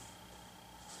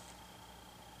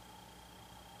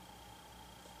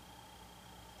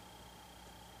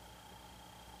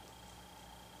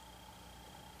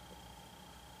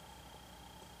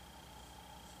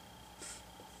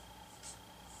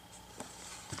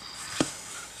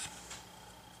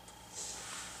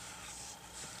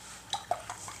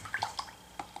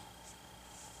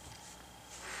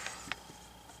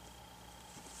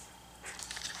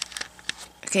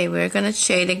 Okay, we're gonna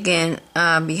shade again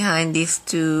behind these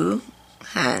two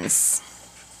hands,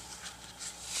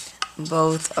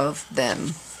 both of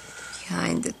them,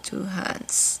 behind the two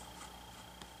hands.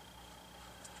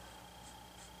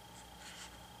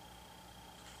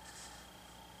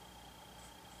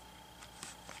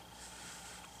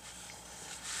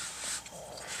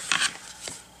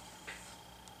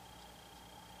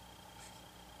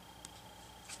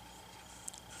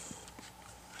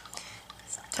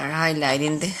 Start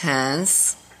highlighting the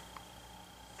hands.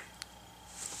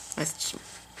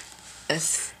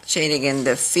 Let's shade again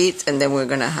the feet, and then we're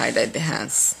gonna highlight the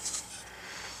hands.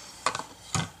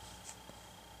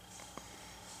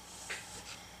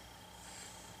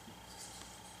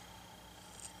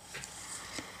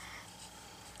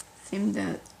 Seems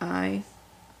that I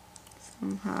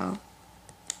somehow,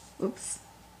 oops,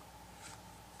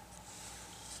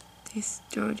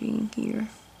 distorting here.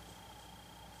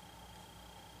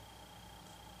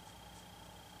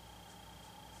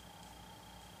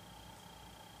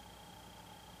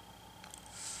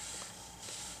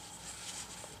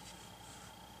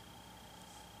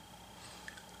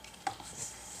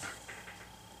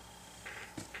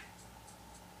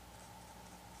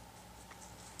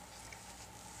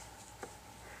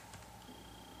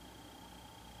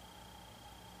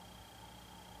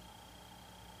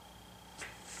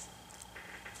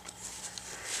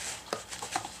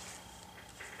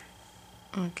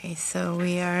 Okay, so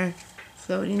we are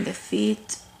floating the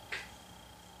feet.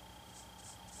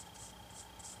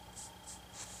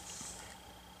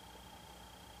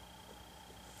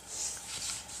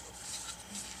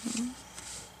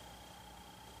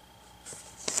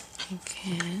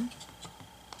 Okay.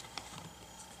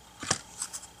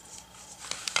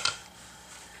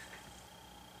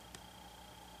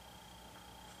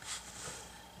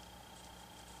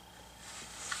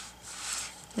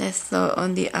 Let's float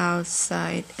on the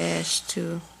outside edge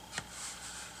too.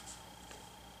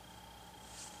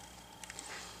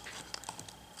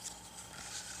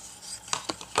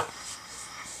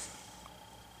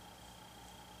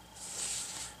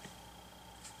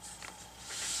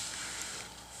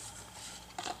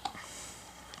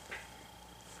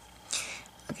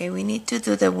 Okay, we need to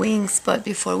do the wings, but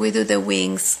before we do the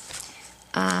wings,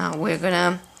 we're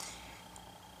gonna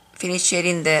finish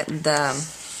shading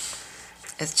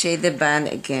let's shade the band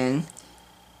again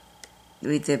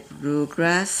with the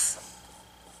bluegrass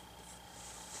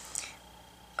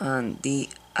on the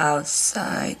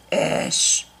outside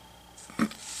edge.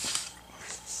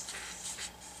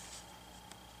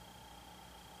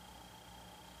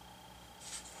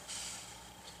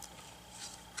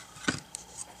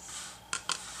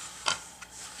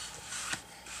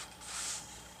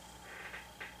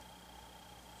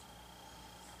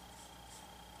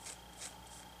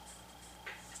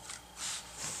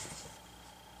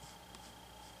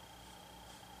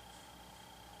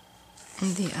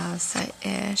 The outside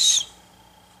edge.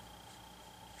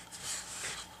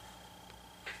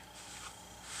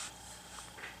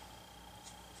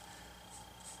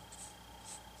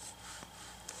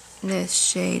 Let's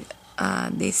shade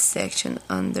this section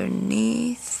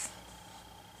underneath.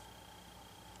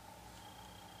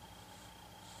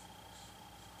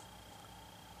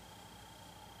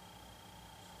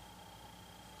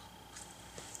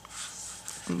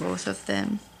 Both of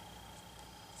them.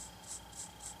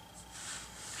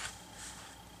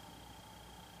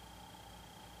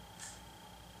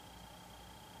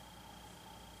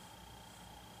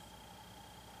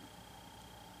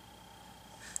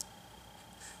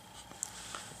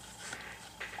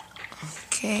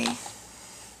 Okay.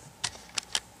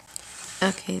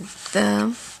 Okay,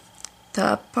 the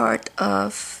top part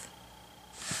of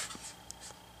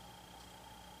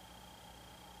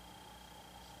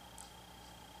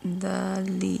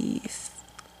the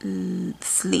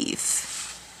sleeve,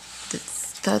 the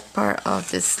top part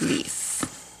of the sleeve.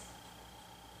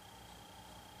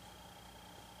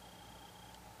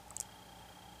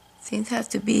 Things have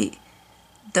to be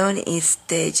done in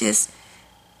stages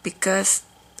because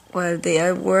while they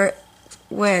are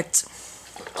wet,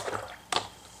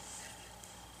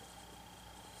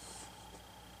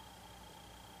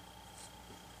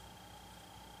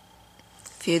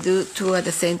 if you do two at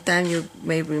the same time, you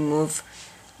may remove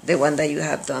the one that you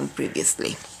have done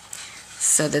previously.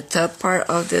 So the top part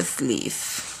of the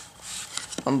sleeve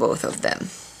on both of them.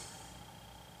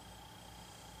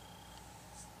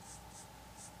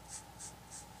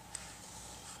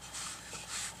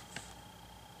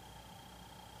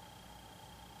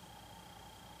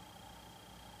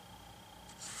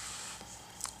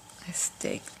 Let's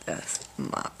take the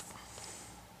mop.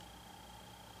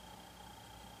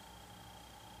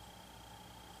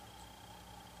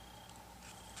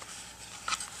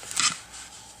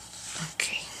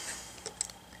 Okay.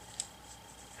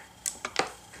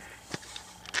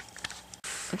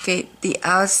 Okay, the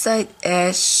outside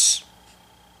edge,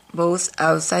 both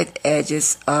outside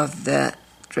edges of the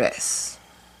dress.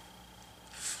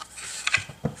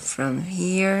 From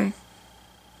here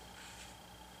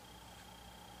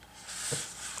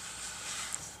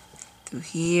to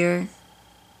here,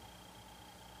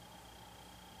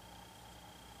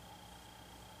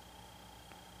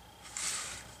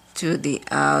 to the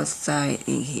outside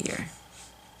in here.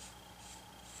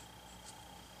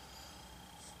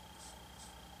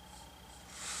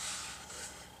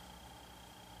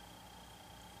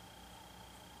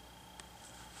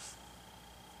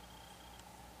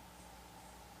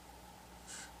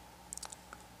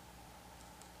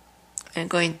 I'm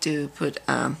going to put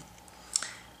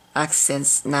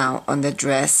accents now on the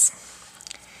dress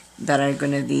that are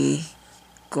gonna be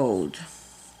gold.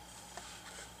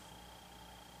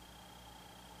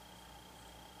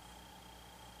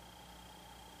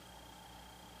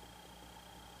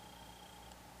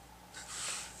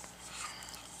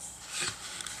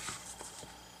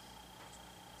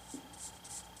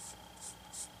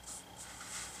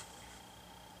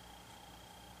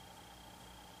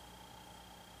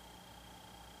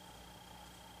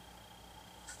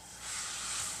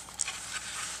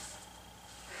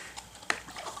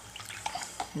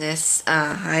 Let's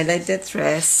highlight the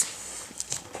dress,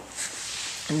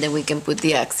 and then we can put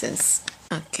the accents.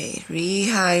 Okay,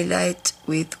 re-highlight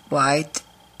with white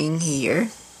in here.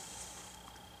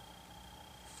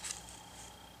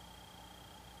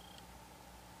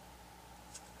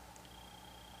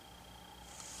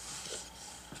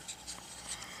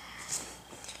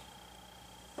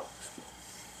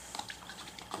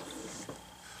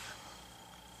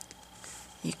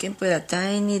 You can put a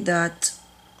tiny dot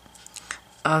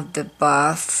of the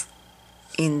buff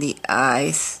in the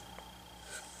eyes,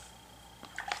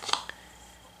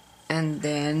 and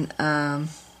then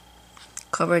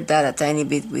cover that a tiny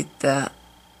bit with the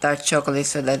dark chocolate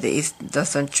so that it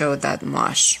doesn't show that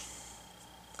much.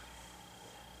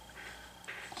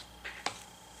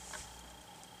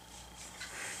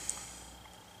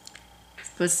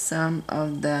 Put some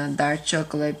of the dark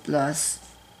chocolate plus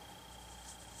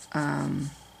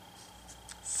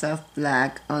soft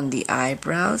black on the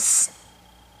eyebrows.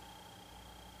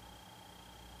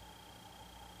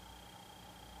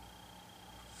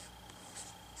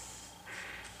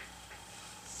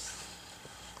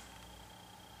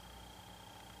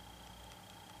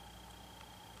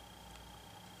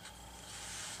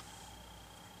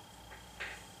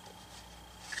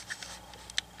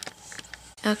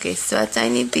 Okay, so a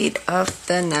tiny bit of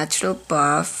the natural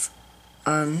buff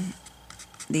on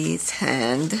this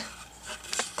hand.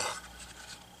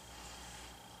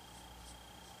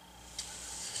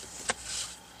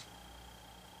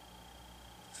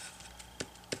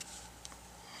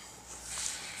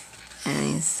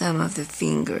 And in some of the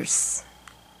fingers.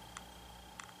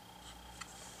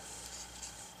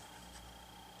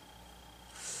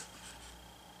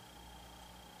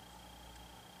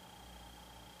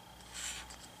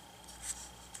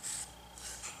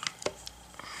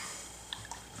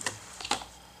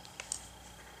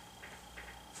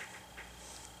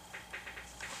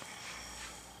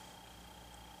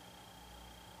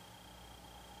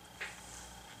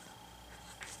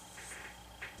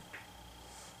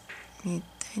 A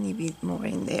tiny bit more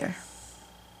in there.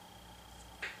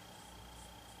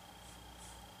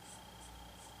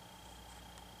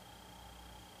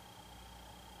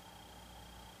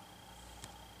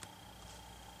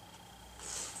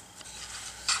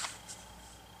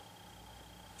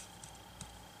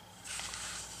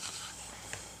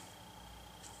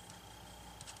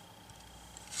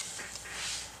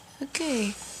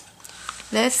 Okay,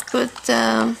 let's put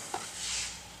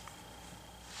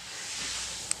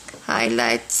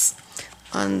highlights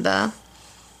on the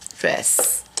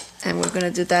dress, and we're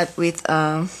gonna do that with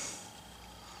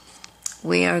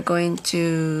we are going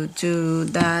to do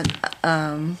that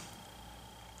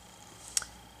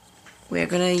we're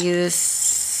gonna use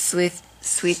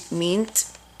sweet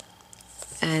mint,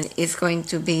 and it's going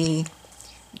to be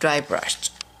dry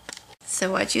brushed.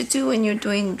 So what you do when you're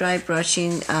doing dry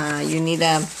brushing, you need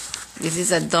this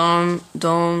is a dome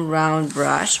round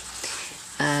brush.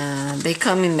 They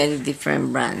come in many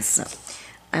different brands. So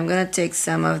I'm gonna take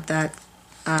some of that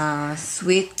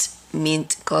sweet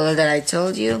mint color that I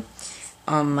told you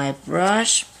on my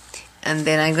brush, and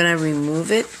then I'm gonna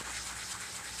remove it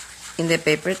in the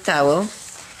paper towel,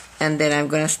 and then I'm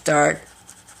gonna start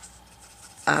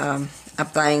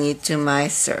applying it to my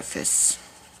surface.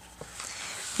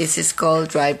 This is called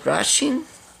dry brushing.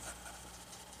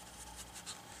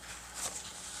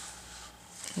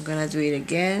 I'm gonna do it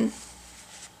again.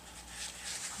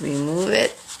 Remove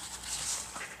it.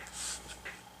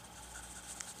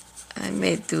 I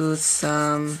may do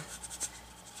some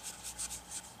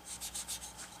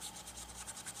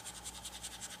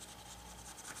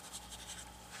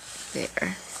there.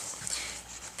 I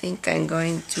think I'm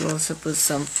going to also put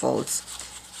some folds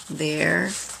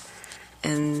there,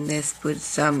 and let's put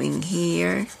some in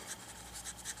here,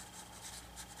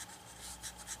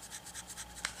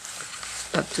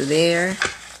 up to there.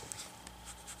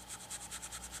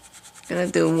 I'm gonna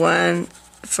do one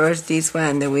first, this one,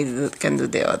 and then we can do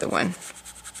the other one.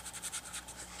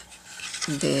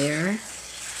 There.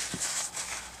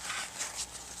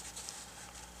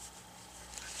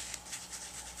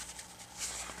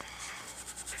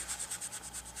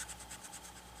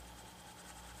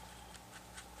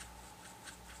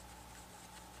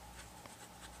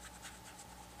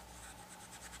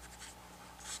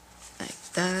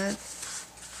 that.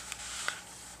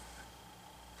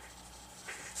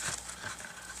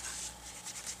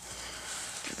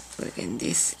 Putting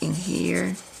this in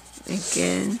here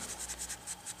again.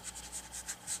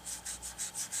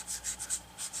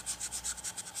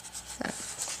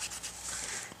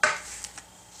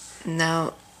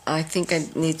 Now I think I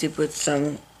need to put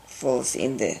some folds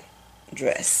in the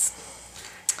dress.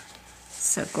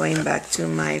 So going back to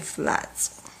my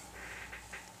flats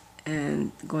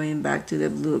and going back to the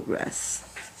bluegrass.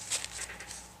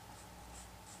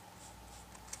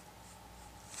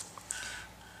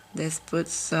 Let's put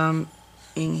some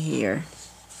in here.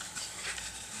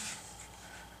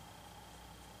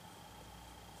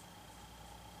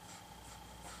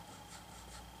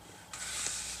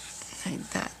 Like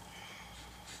that.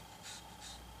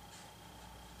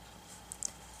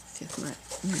 Just my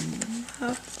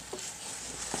mop.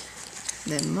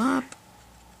 The mop.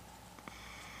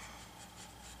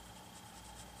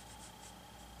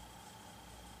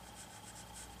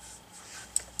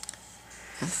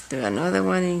 Let's do another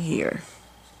one in here.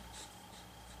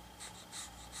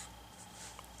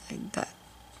 Like that.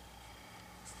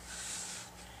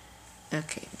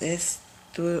 Okay, let's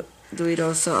do it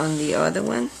also on the other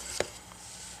one.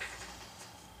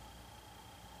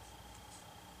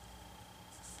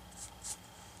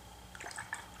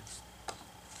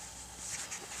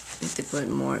 Need to put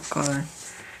more color.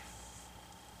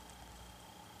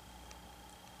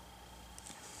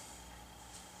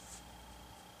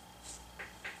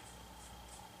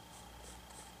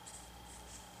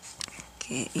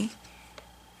 Okay,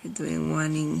 we're doing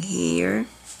one in here.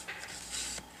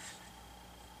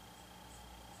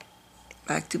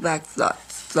 Back to back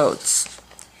floats.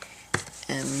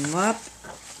 And mop.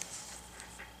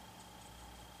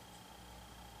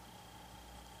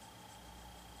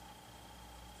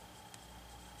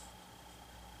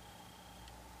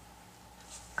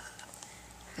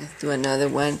 Let's do another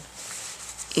one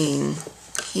in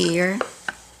here.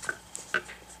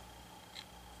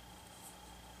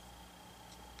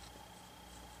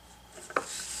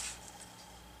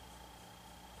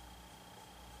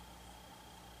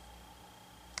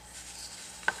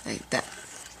 Like that. I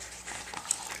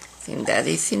think that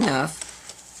is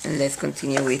enough. And let's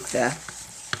continue with the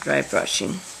dry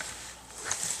brushing.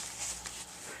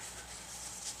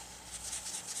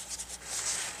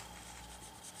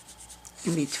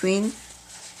 In between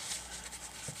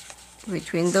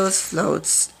those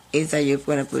floats is that you're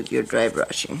going to put your dry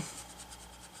brushing.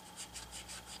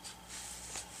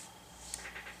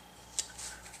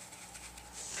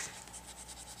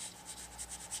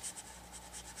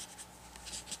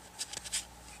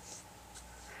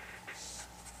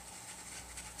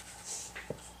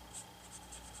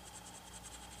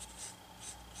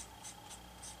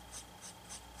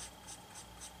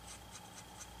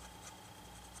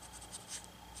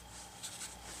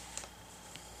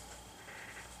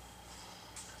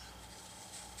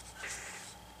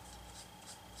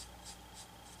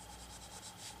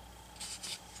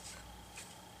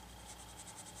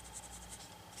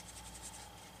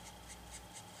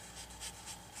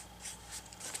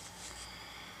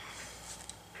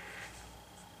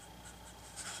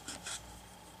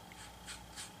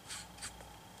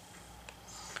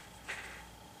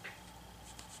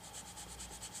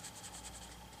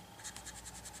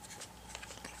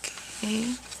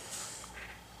 Okay.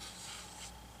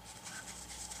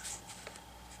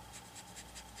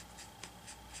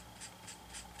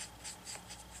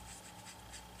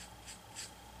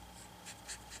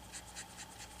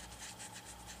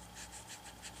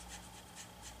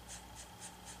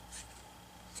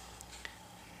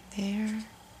 There.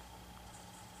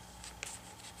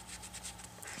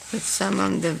 Put some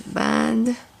on the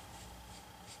band.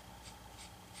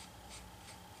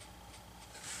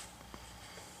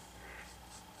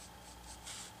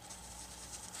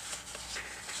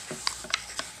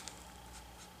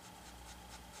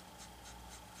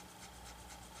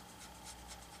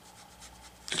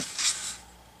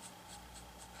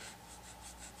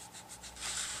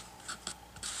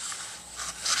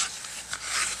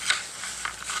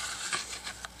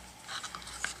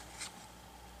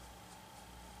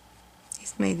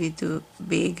 Maybe too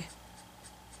big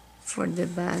for the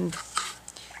band.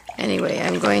 Anyway,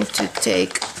 I'm going to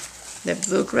take the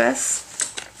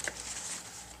bluegrass,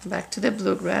 back to the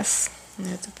bluegrass. I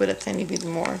have to put a tiny bit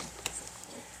more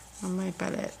on my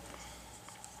palette.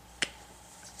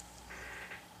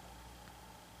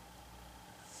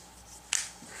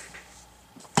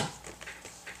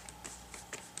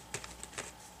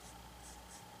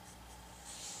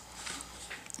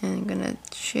 And I'm gonna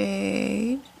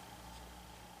shade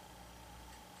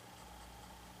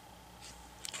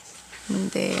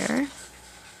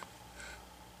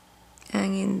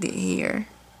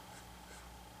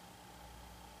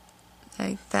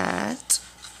like that.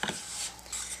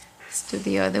 Let's do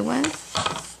the other one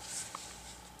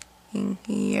in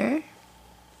here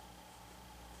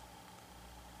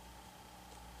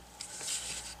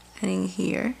and in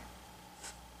here,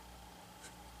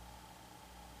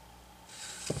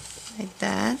 like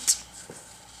that.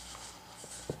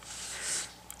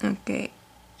 Okay,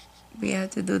 we have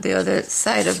to do the other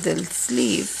side of the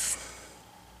sleeve.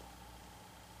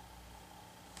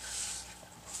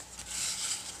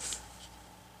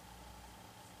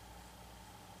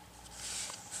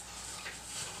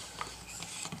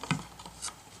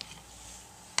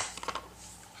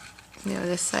 The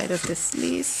other side of the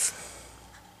sleeve.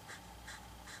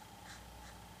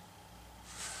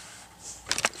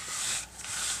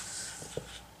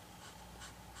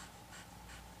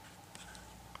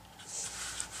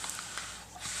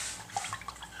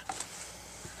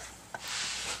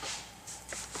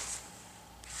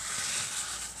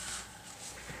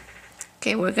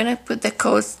 Okay, we're gonna put the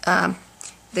gold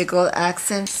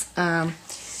accents, and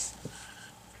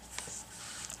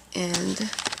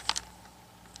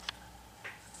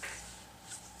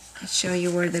I'll show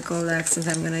you where the gold accents.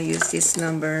 I'm gonna use this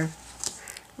number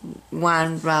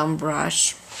 1 round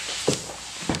brush,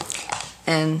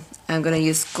 and I'm gonna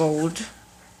use gold.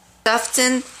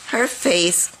 Soften her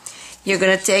face. You're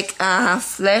gonna take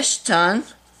Fleshtone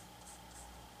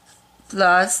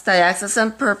plus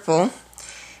Dioxazine Purple,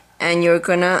 and you're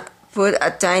gonna put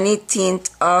a tiny tint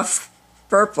of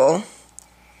purple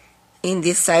in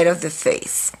this side of the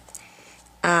face.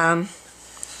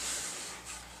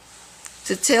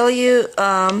 To tell you,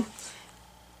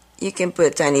 you can put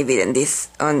a tiny bit in this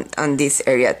on this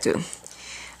area too.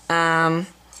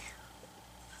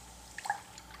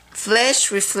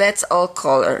 Flesh reflects all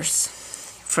colors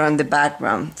from the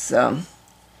background, so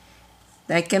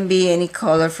that can be any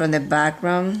color from the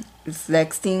background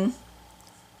reflecting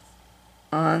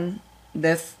on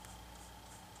the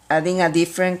adding a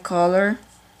different color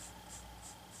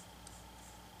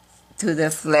to the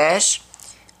flesh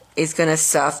is gonna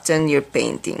soften your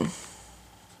painting.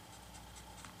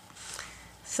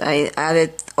 So I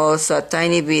added also a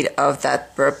tiny bit of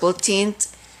that purple tint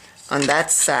on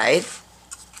that side,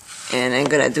 and I'm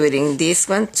gonna do it in this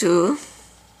one too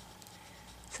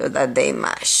so that they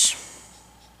match.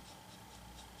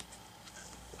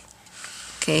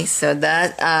 Okay, so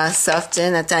that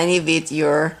soften a tiny bit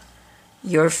your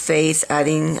face,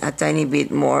 adding a tiny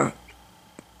bit more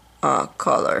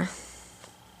color.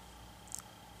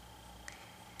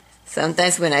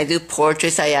 Sometimes when I do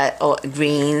portraits, I add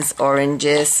greens,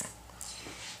 oranges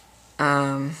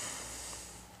to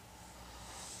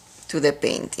the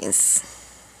paintings.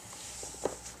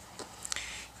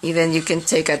 Even you can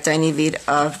take a tiny bit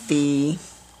of the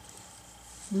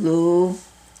blue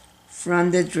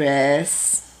from the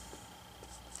dress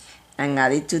and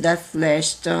add it to that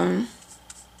Fleshtone,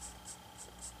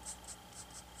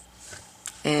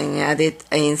 and add it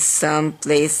in some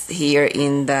place here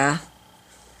in the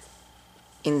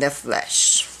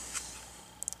flesh.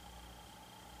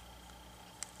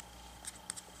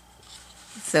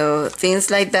 So things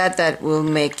like that will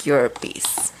make your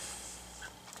piece.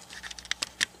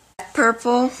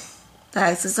 Purple,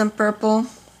 Dioxazine Purple,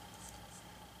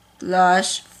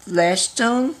 blush,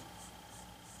 Fleshtone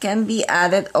can be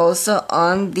added also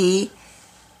on the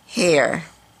hair.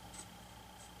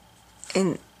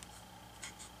 In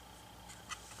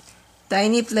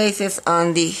tiny places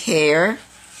on the hair,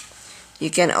 you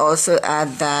can also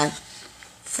add that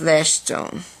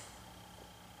Fleshtone.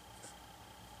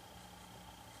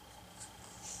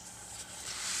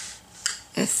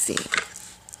 Let's see.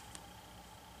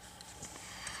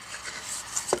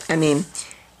 I mean,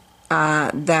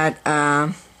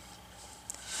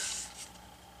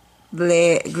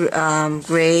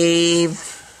 gray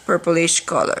purplish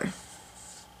color.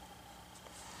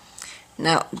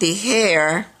 Now the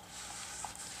hair,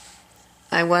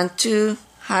 I want to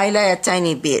highlight a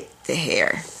tiny bit the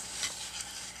hair.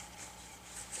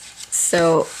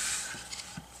 So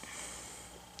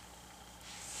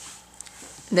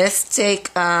let's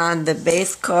take the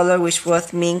base color, which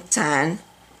was Mink Tan,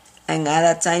 and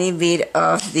add a tiny bit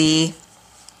of the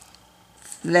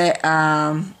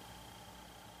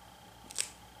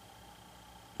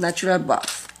natural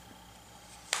buff.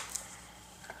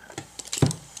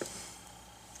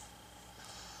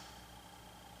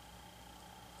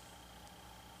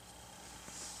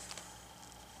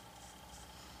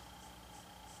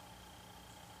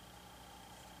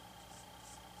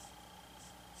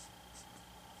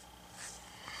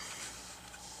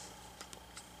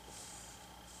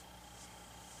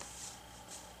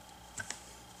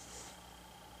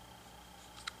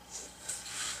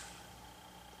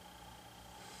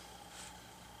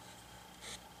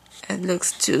 It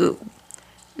looks too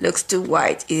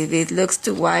white. If it looks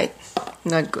too white,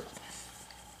 not good.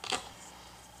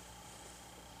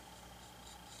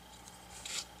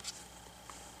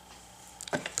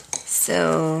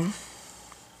 So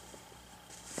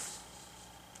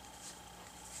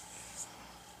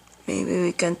maybe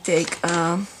we can take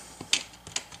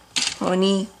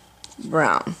honey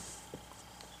brown.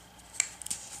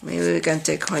 Maybe we can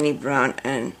take honey brown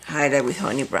and highlight with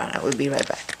honey brown. I will be right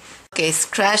back. Okay,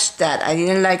 scratch that. I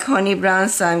didn't like honey brown,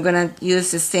 so I'm gonna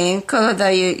use the same color that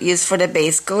you use for the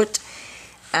base coat,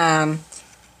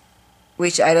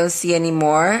 which I don't see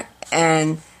anymore,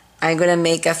 and I'm gonna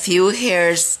make a few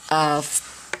hairs of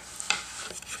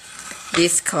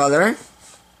this color.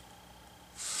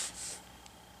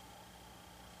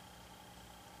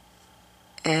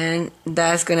 And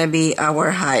that's gonna be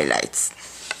our highlights.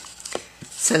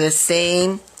 So the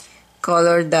same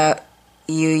color that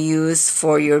you use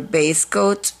for your base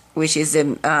coat, which is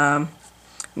the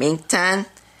Mink Tan,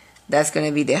 that's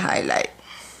gonna be the highlight.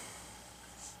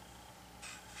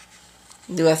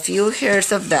 Do a few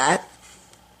hairs of that.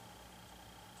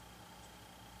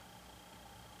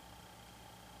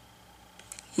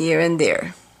 Here and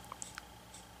there.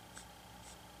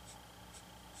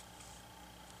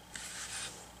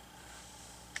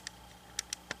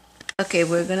 Okay,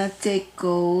 we're gonna take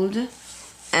gold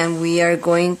and we are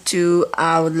going to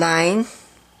outline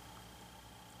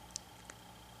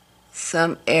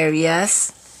some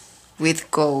areas with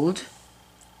gold,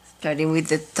 starting with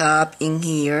the top in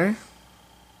here.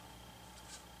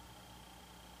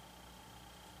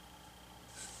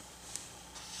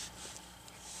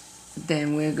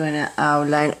 Then we're gonna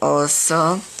outline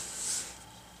also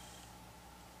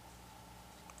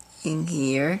in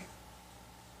here.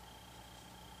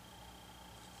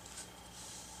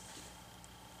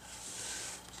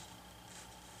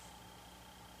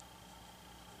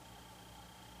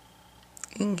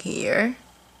 In here.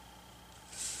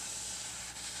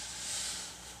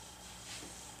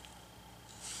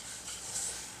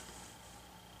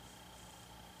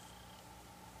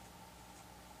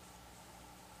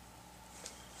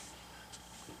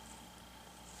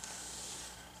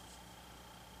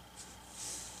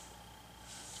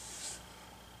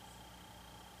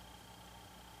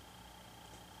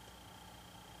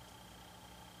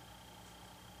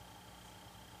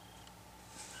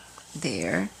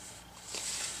 There.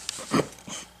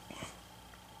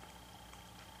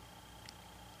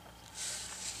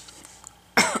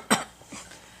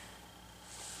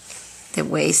 The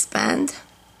waistband.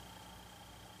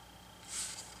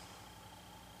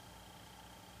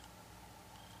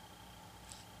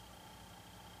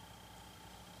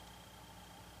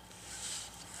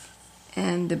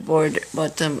 And the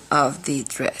bottom of the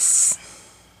dress.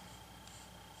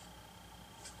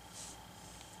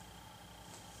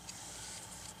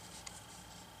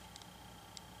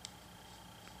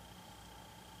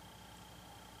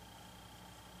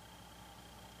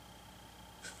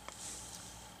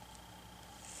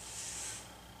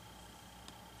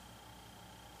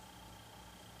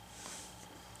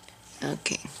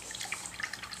 Okay.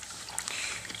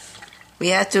 We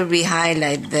have to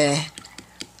re-highlight the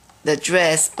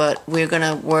dress, but we're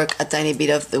gonna work a tiny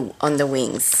bit of on the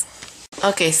wings.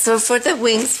 Okay, so for the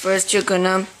wings, first you're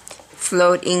gonna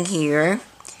float in here.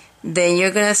 Then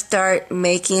you're gonna start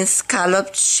making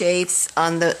scallop shapes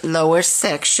on the lower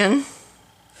section.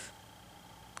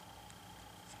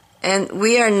 And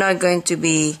we are not going to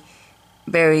be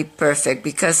very perfect,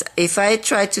 because if I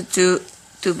try to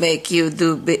make you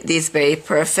do this very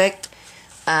perfect,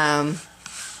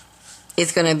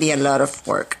 it's gonna be a lot of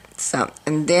work. So,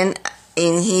 and then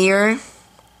in here,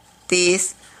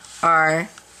 these are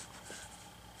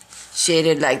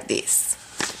shaded like this.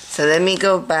 So let me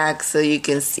go back so you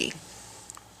can see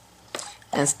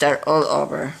and start all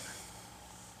over.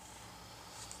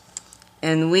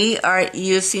 And we are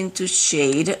using to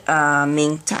shade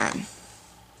Mink Tan,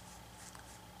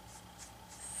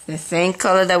 the same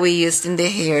color that we used in the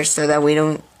hair, so that we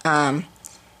don't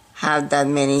have that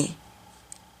many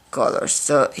colors.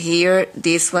 So here,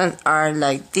 these ones are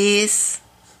like this,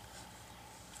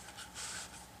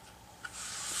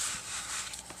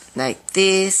 like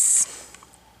this,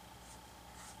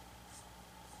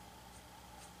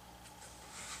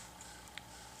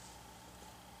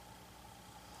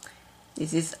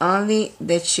 this is only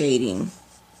the shading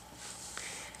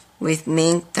with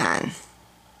Mink Tan.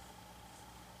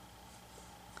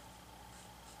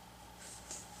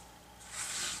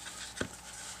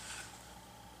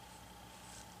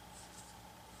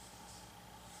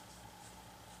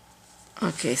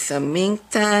 Okay, so Mink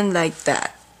Tan like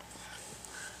that.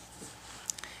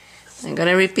 I'm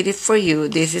gonna repeat it for you.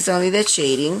 This is only the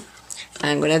shading.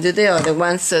 I'm gonna do the other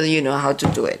one so you know how to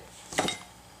do it.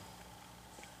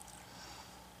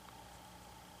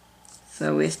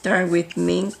 So we start with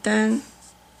Mink Tan,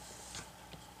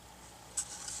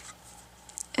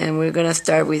 and we're gonna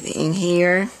start with in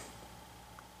here,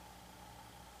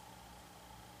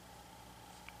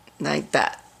 like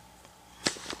that.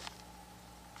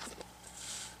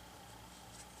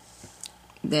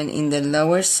 Then in the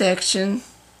lower section,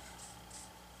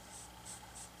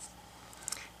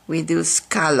 we do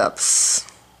scallops.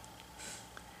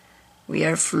 We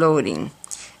are floating.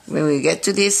 When we get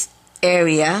to this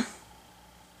area,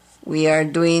 we are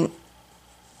doing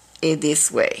it this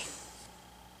way.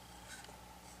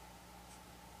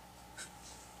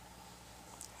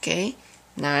 Okay,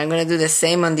 now I'm going to do the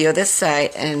same on the other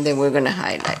side, and then we're going to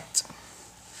highlight.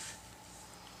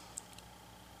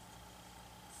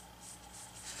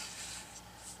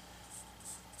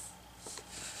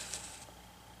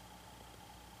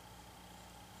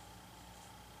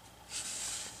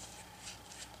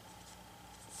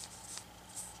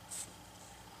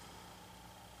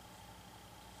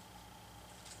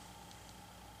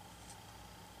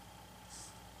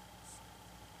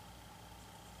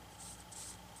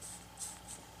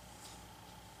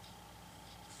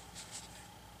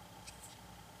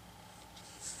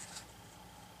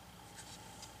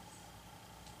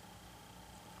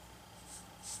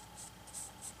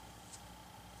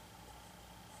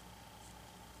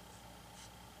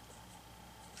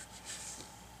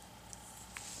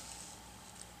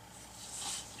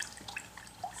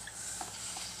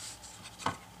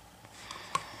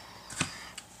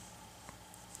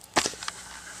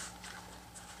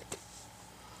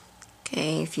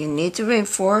 Okay, if you need to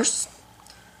reinforce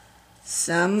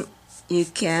some, you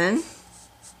can.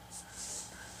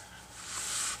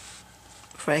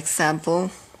 For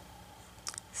example,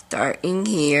 start in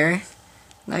here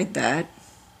like that,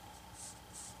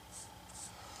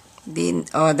 the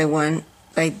other one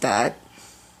like that,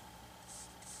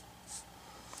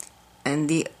 and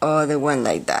the other one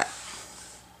like that.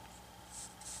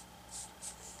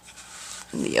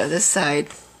 And the other side.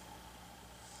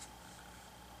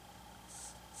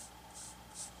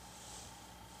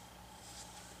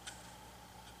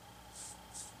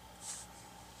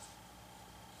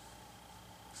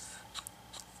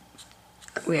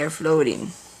 We are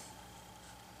floating.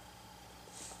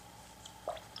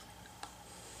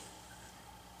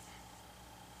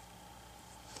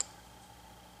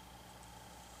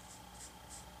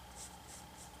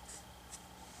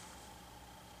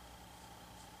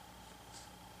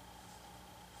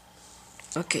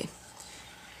 Okay.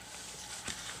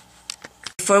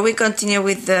 Before we continue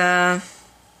with the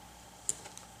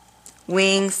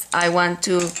wings, I want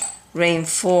to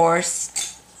reinforce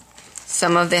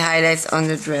some of the highlights on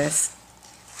the dress.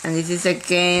 And this is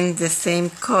again the same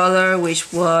color,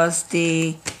 which was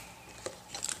the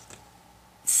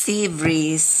Sea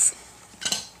Breeze.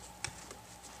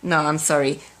 No, I'm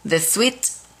sorry. The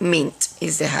Sweet Mint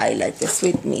is the highlight. The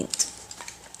Sweet Mint.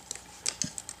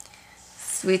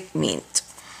 Sweet Mint.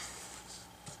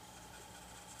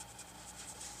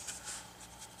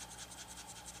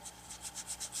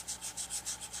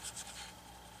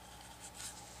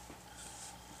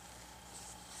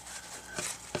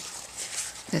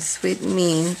 The Sweet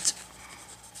Mint.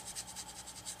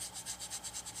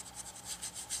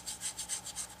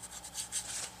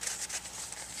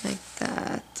 Like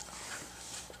that.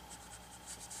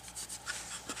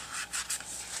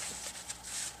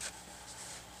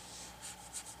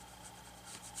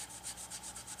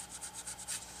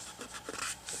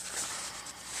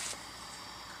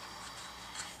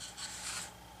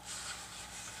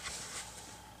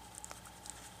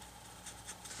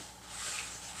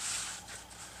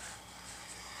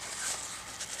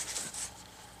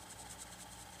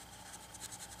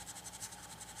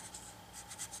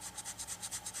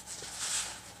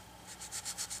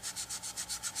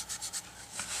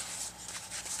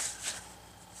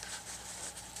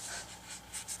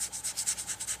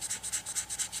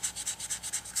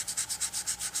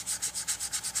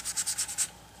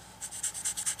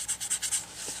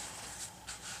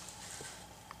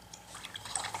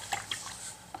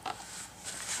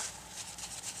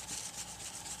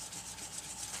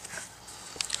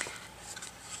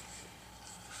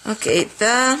 Okay,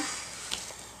 the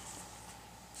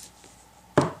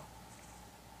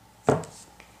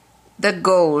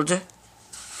gold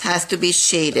has to be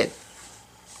shaded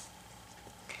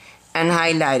and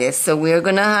highlighted. So we're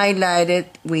gonna highlight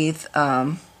it with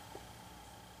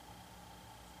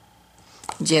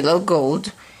yellow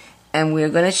gold, and we're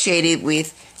gonna shade it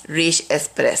with rich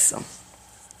espresso.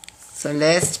 So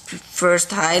let's first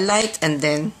highlight and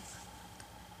then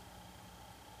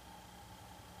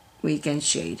we can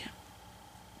shade.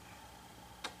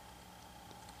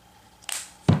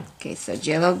 Okay, so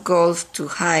yellow gold to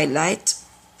highlight.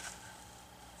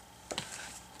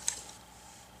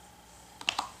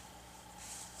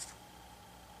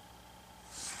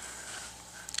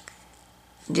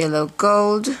 Yellow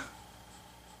gold.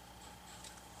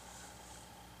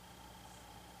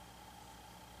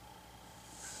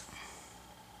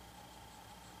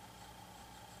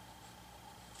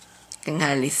 Can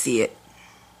hardly see it.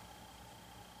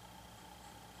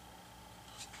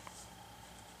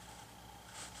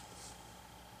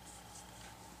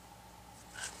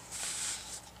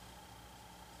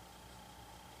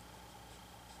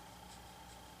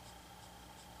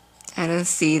 I don't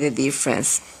see the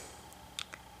difference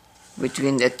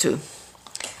between the two.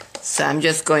 So I'm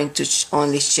just going to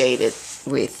only shade it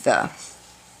with,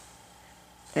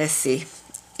 let's see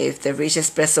if the Rich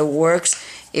Espresso works.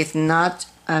 If not,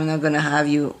 I'm not going to have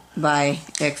you buy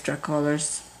extra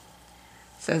colors.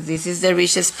 So this is the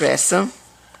Rich Espresso.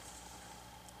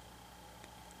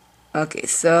 Okay,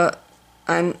 so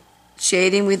I'm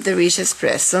shading with the Rich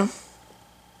Espresso.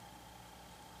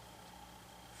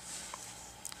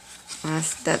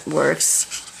 As that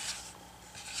works.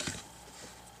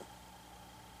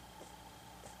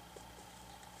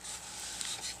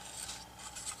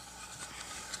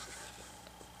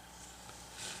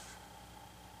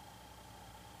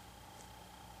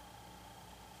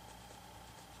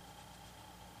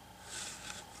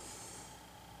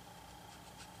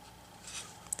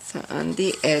 So on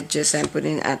the edges, I'm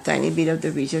putting a tiny bit of the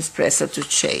Rich Espresso to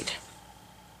shade.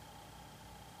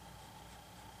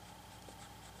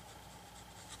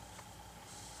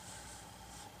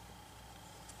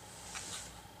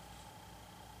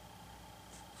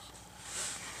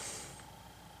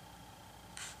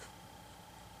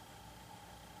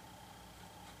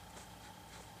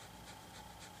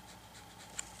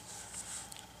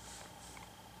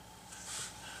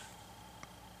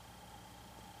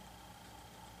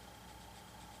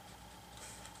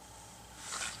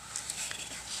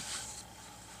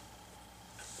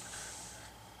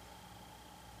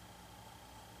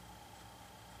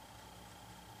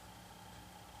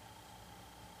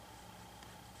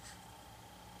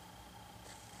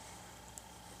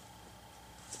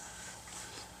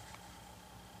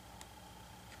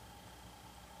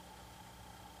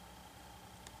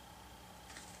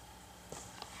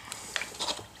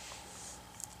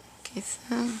 Okay,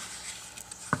 so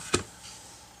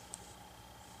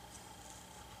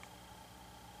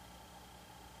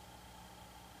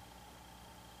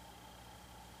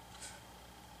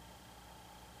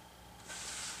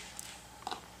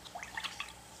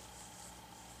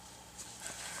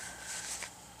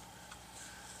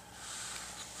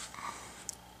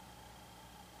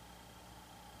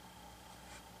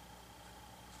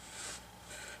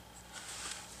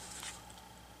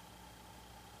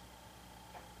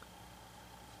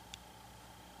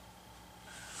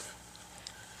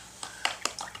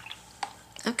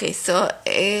okay, so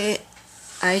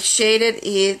I shaded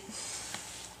it,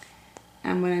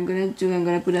 and what I'm gonna do, I'm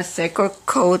gonna put a second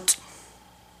coat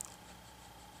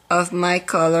of my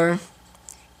color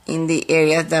in the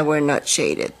areas that were not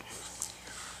shaded.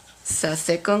 So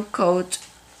second coat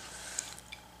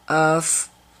of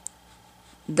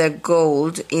the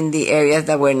gold in the areas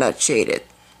that were not shaded.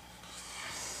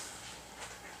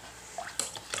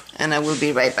 And I will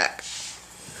be right back.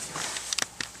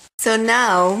 So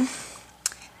now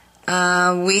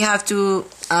we have to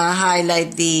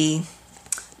highlight the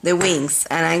wings,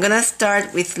 and I'm gonna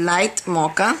start with light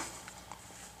mocha,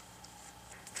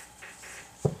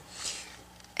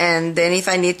 and then if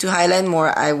I need to highlight more,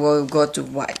 I will go to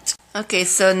white. Okay,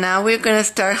 so now we're gonna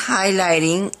start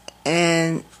highlighting,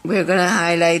 and we're gonna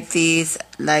highlight these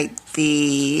like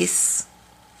this.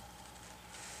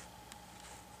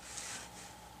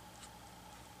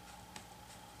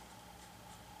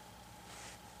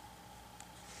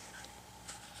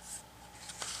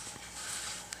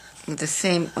 The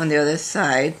same on the other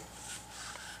side.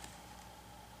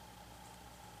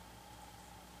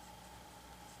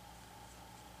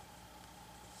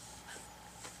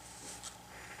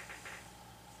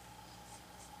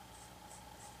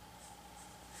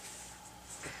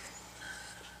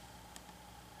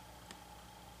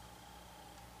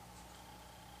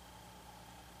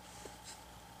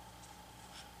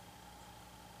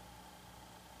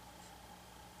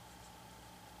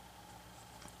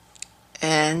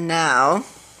 And now,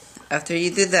 after you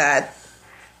do that,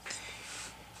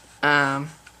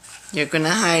 you're gonna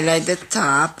highlight the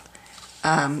top,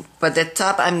 but the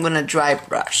top I'm gonna dry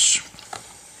brush.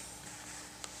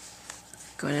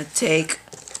 Gonna take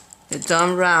the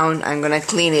dome round, I'm gonna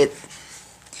clean it,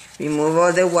 remove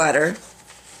all the water,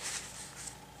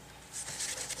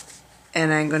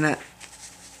 and I'm gonna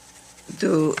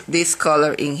do this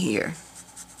color in here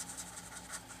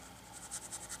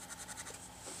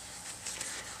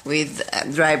with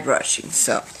dry brushing.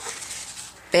 So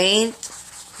paint,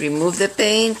 remove the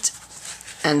paint,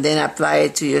 and then apply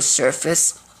it to your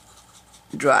surface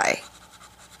dry.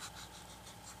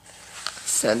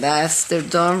 So that's the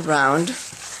dome round.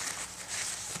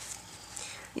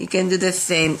 You can do the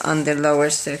same on the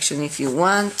lower section if you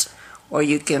want, or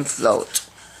you can float.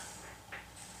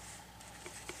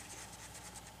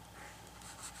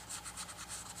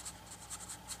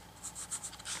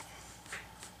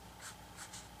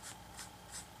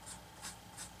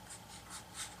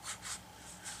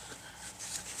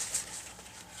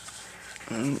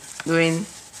 I'm doing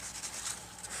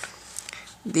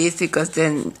this because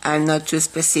then I'm not too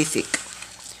specific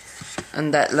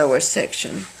on that lower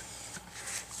section.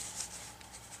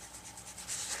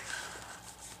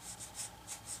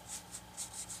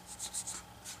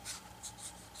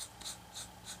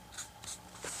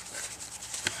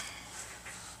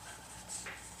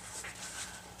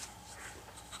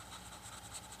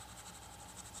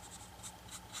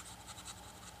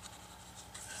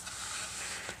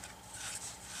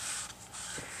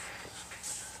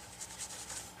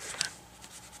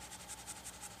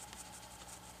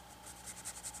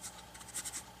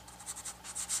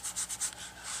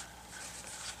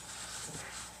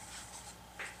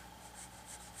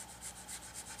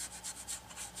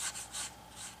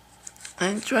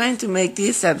 I'm trying to make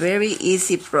this a very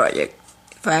easy project.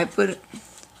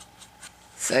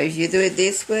 So if you do it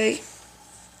this way,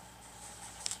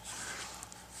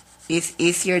 it's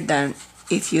easier than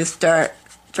if you start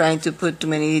trying to put too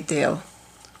many detail.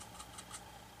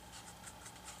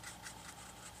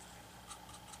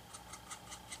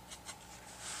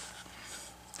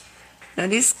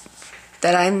 Notice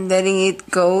that I'm letting it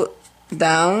go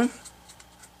down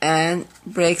and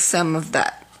break some of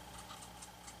that.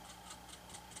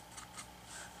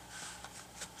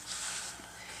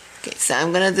 Okay, so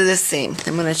I'm gonna do the same.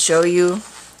 I'm gonna show you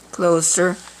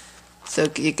closer so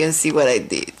you can see what I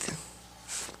did.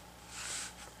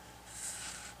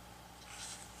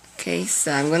 Okay,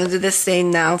 so I'm gonna do the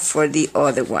same now for the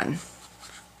other one.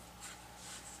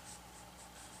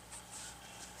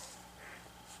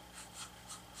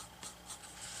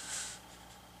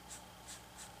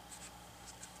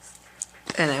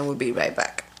 And I will be right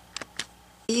back.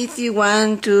 If you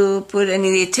want to put any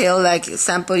detail, like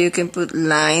example, you can put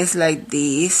lines like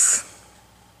these.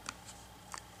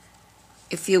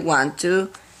 If you want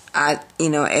to add,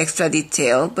 extra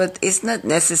detail, but it's not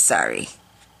necessary.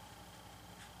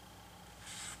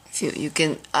 You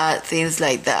can add things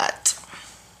like that.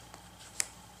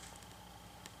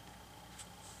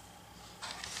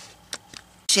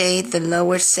 Shade the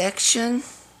lower section.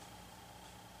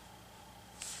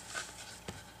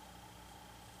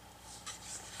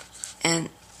 And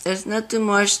there's not too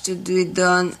much to do it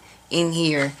done in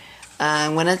here.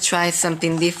 I'm gonna try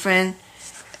something different.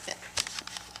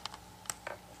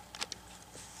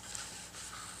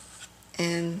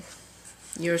 And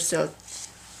yourself,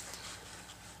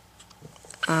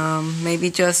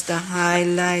 maybe just a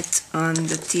highlight on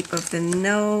the tip of the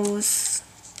nose.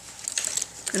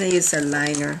 I'm gonna use a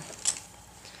liner,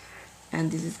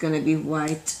 and this is gonna be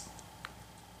white.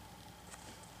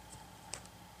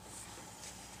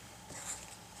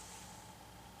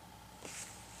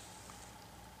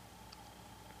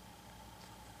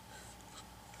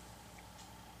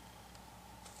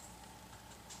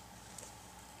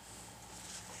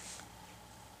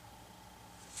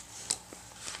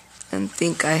 And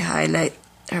think I highlight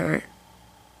her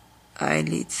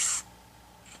eyelids.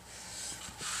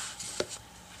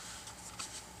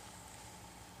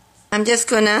 I'm just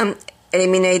gonna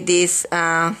eliminate this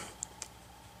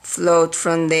float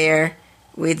from there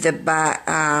with the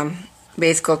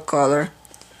base coat color.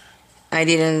 I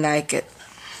didn't like it,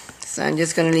 so I'm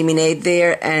just gonna eliminate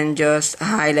there and just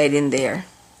highlight in there.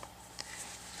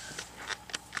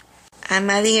 I'm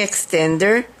adding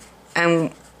extender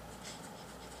and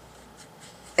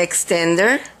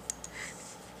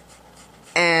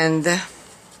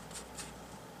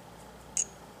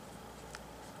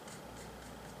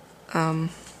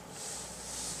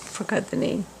forgot the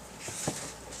name.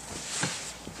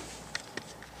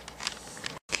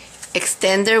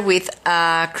 Extender with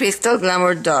crystal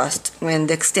Glamour dust. When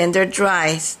the extender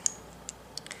dries,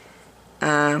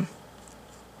 that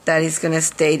is gonna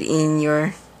stay in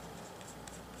your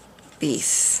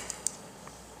piece.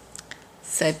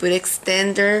 So I put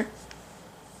extender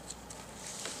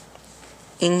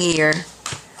in here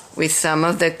with some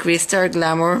of the Crystal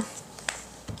Glamour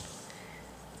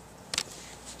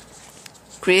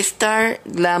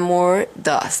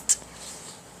dust.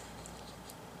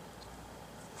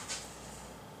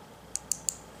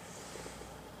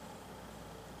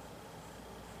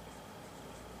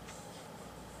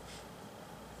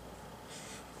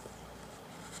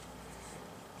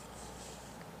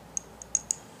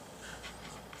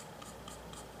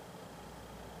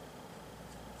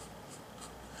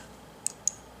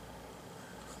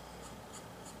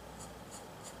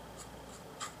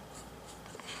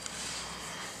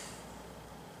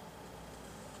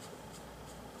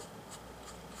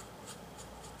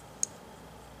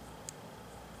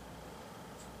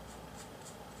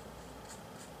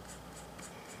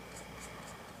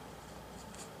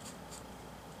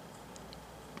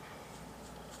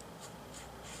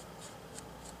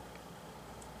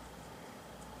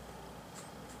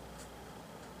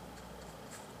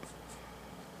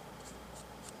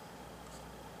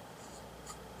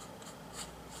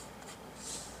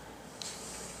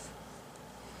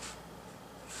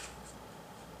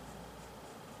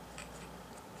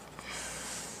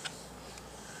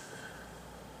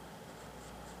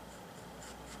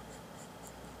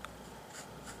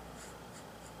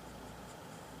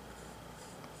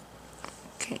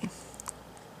 Okay,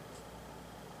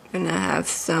 I'm gonna have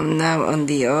some now on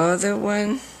the other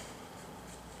one.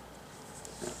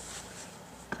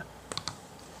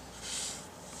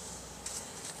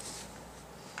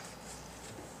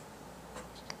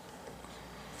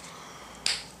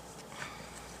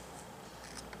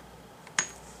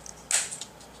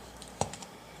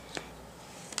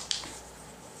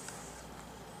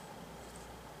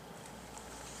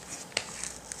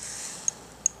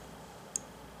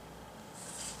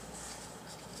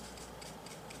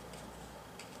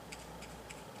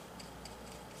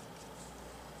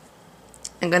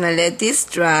 I'm gonna let this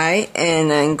dry,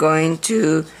 and I'm going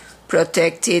to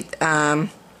protect it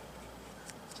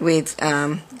with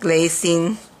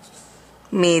glazing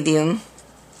medium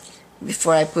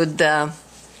before I put the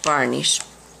varnish.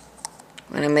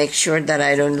 I'm gonna make sure that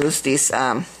I don't lose this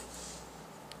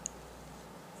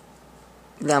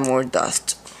Glamour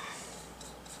dust.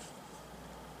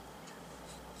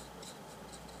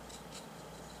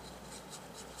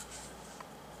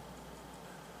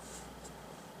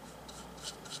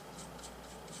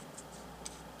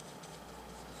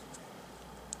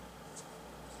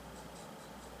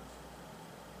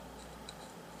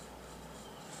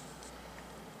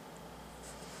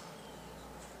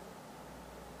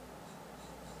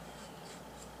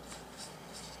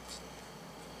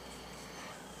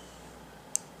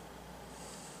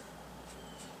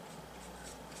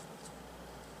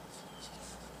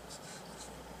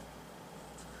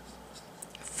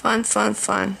 Fun, fun,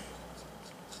 fun.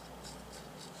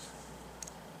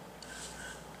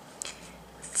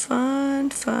 Fun,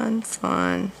 fun,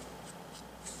 fun.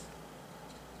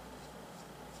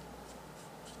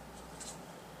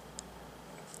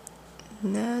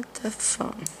 Lot of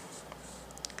fun.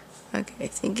 Okay, I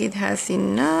think it has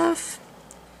enough.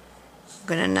 I'm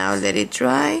gonna now let it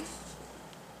dry.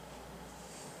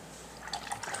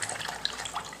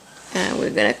 And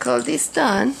we're gonna call this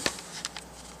done.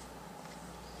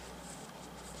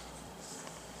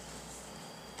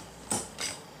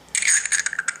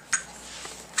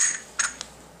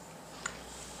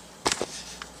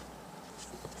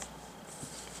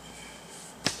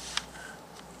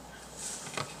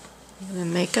 I'm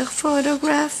gonna make a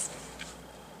photograph.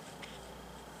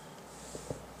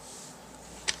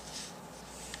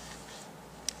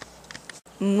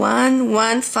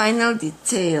 One final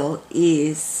detail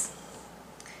is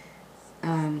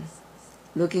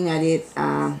looking at it.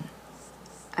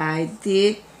 I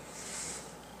did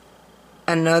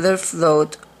another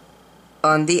float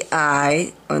on the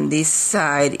eye on this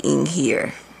side in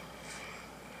here,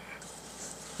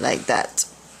 like that.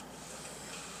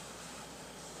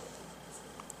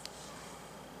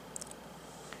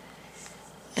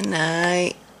 And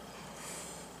I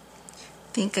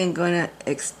think I'm gonna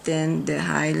extend the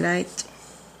highlight.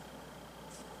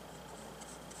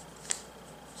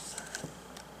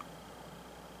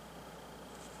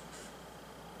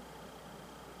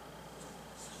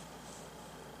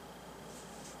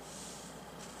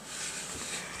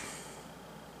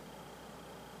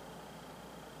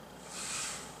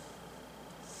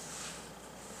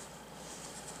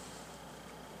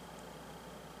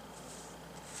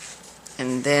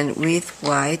 And then with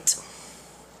white,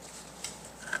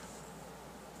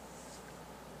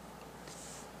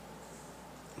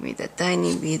 with a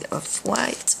tiny bit of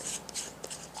white,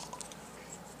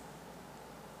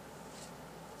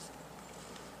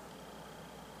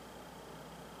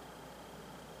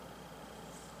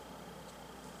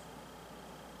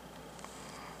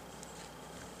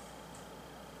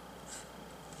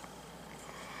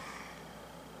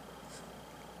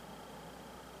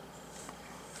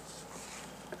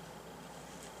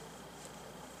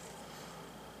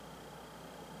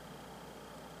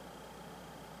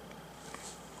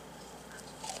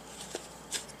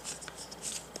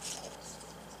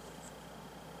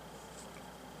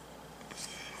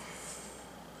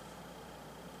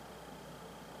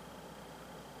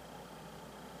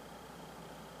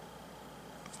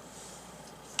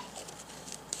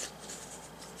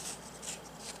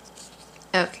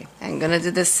 Okay, I'm gonna do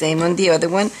the same on the other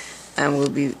one and we'll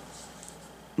be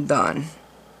done.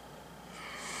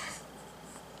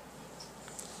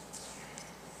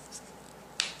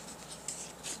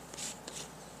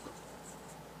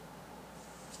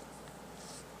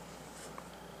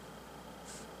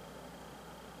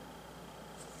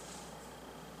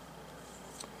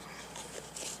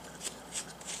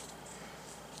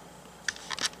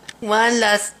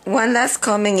 One last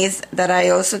comment is that I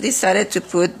also decided to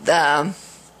put the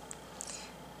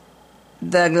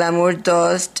Glamour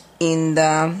dust in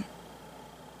the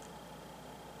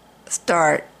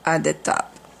start at the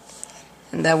top,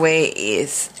 and that way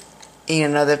is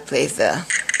in another place.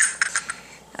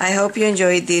 I hope you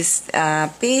enjoyed this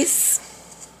piece.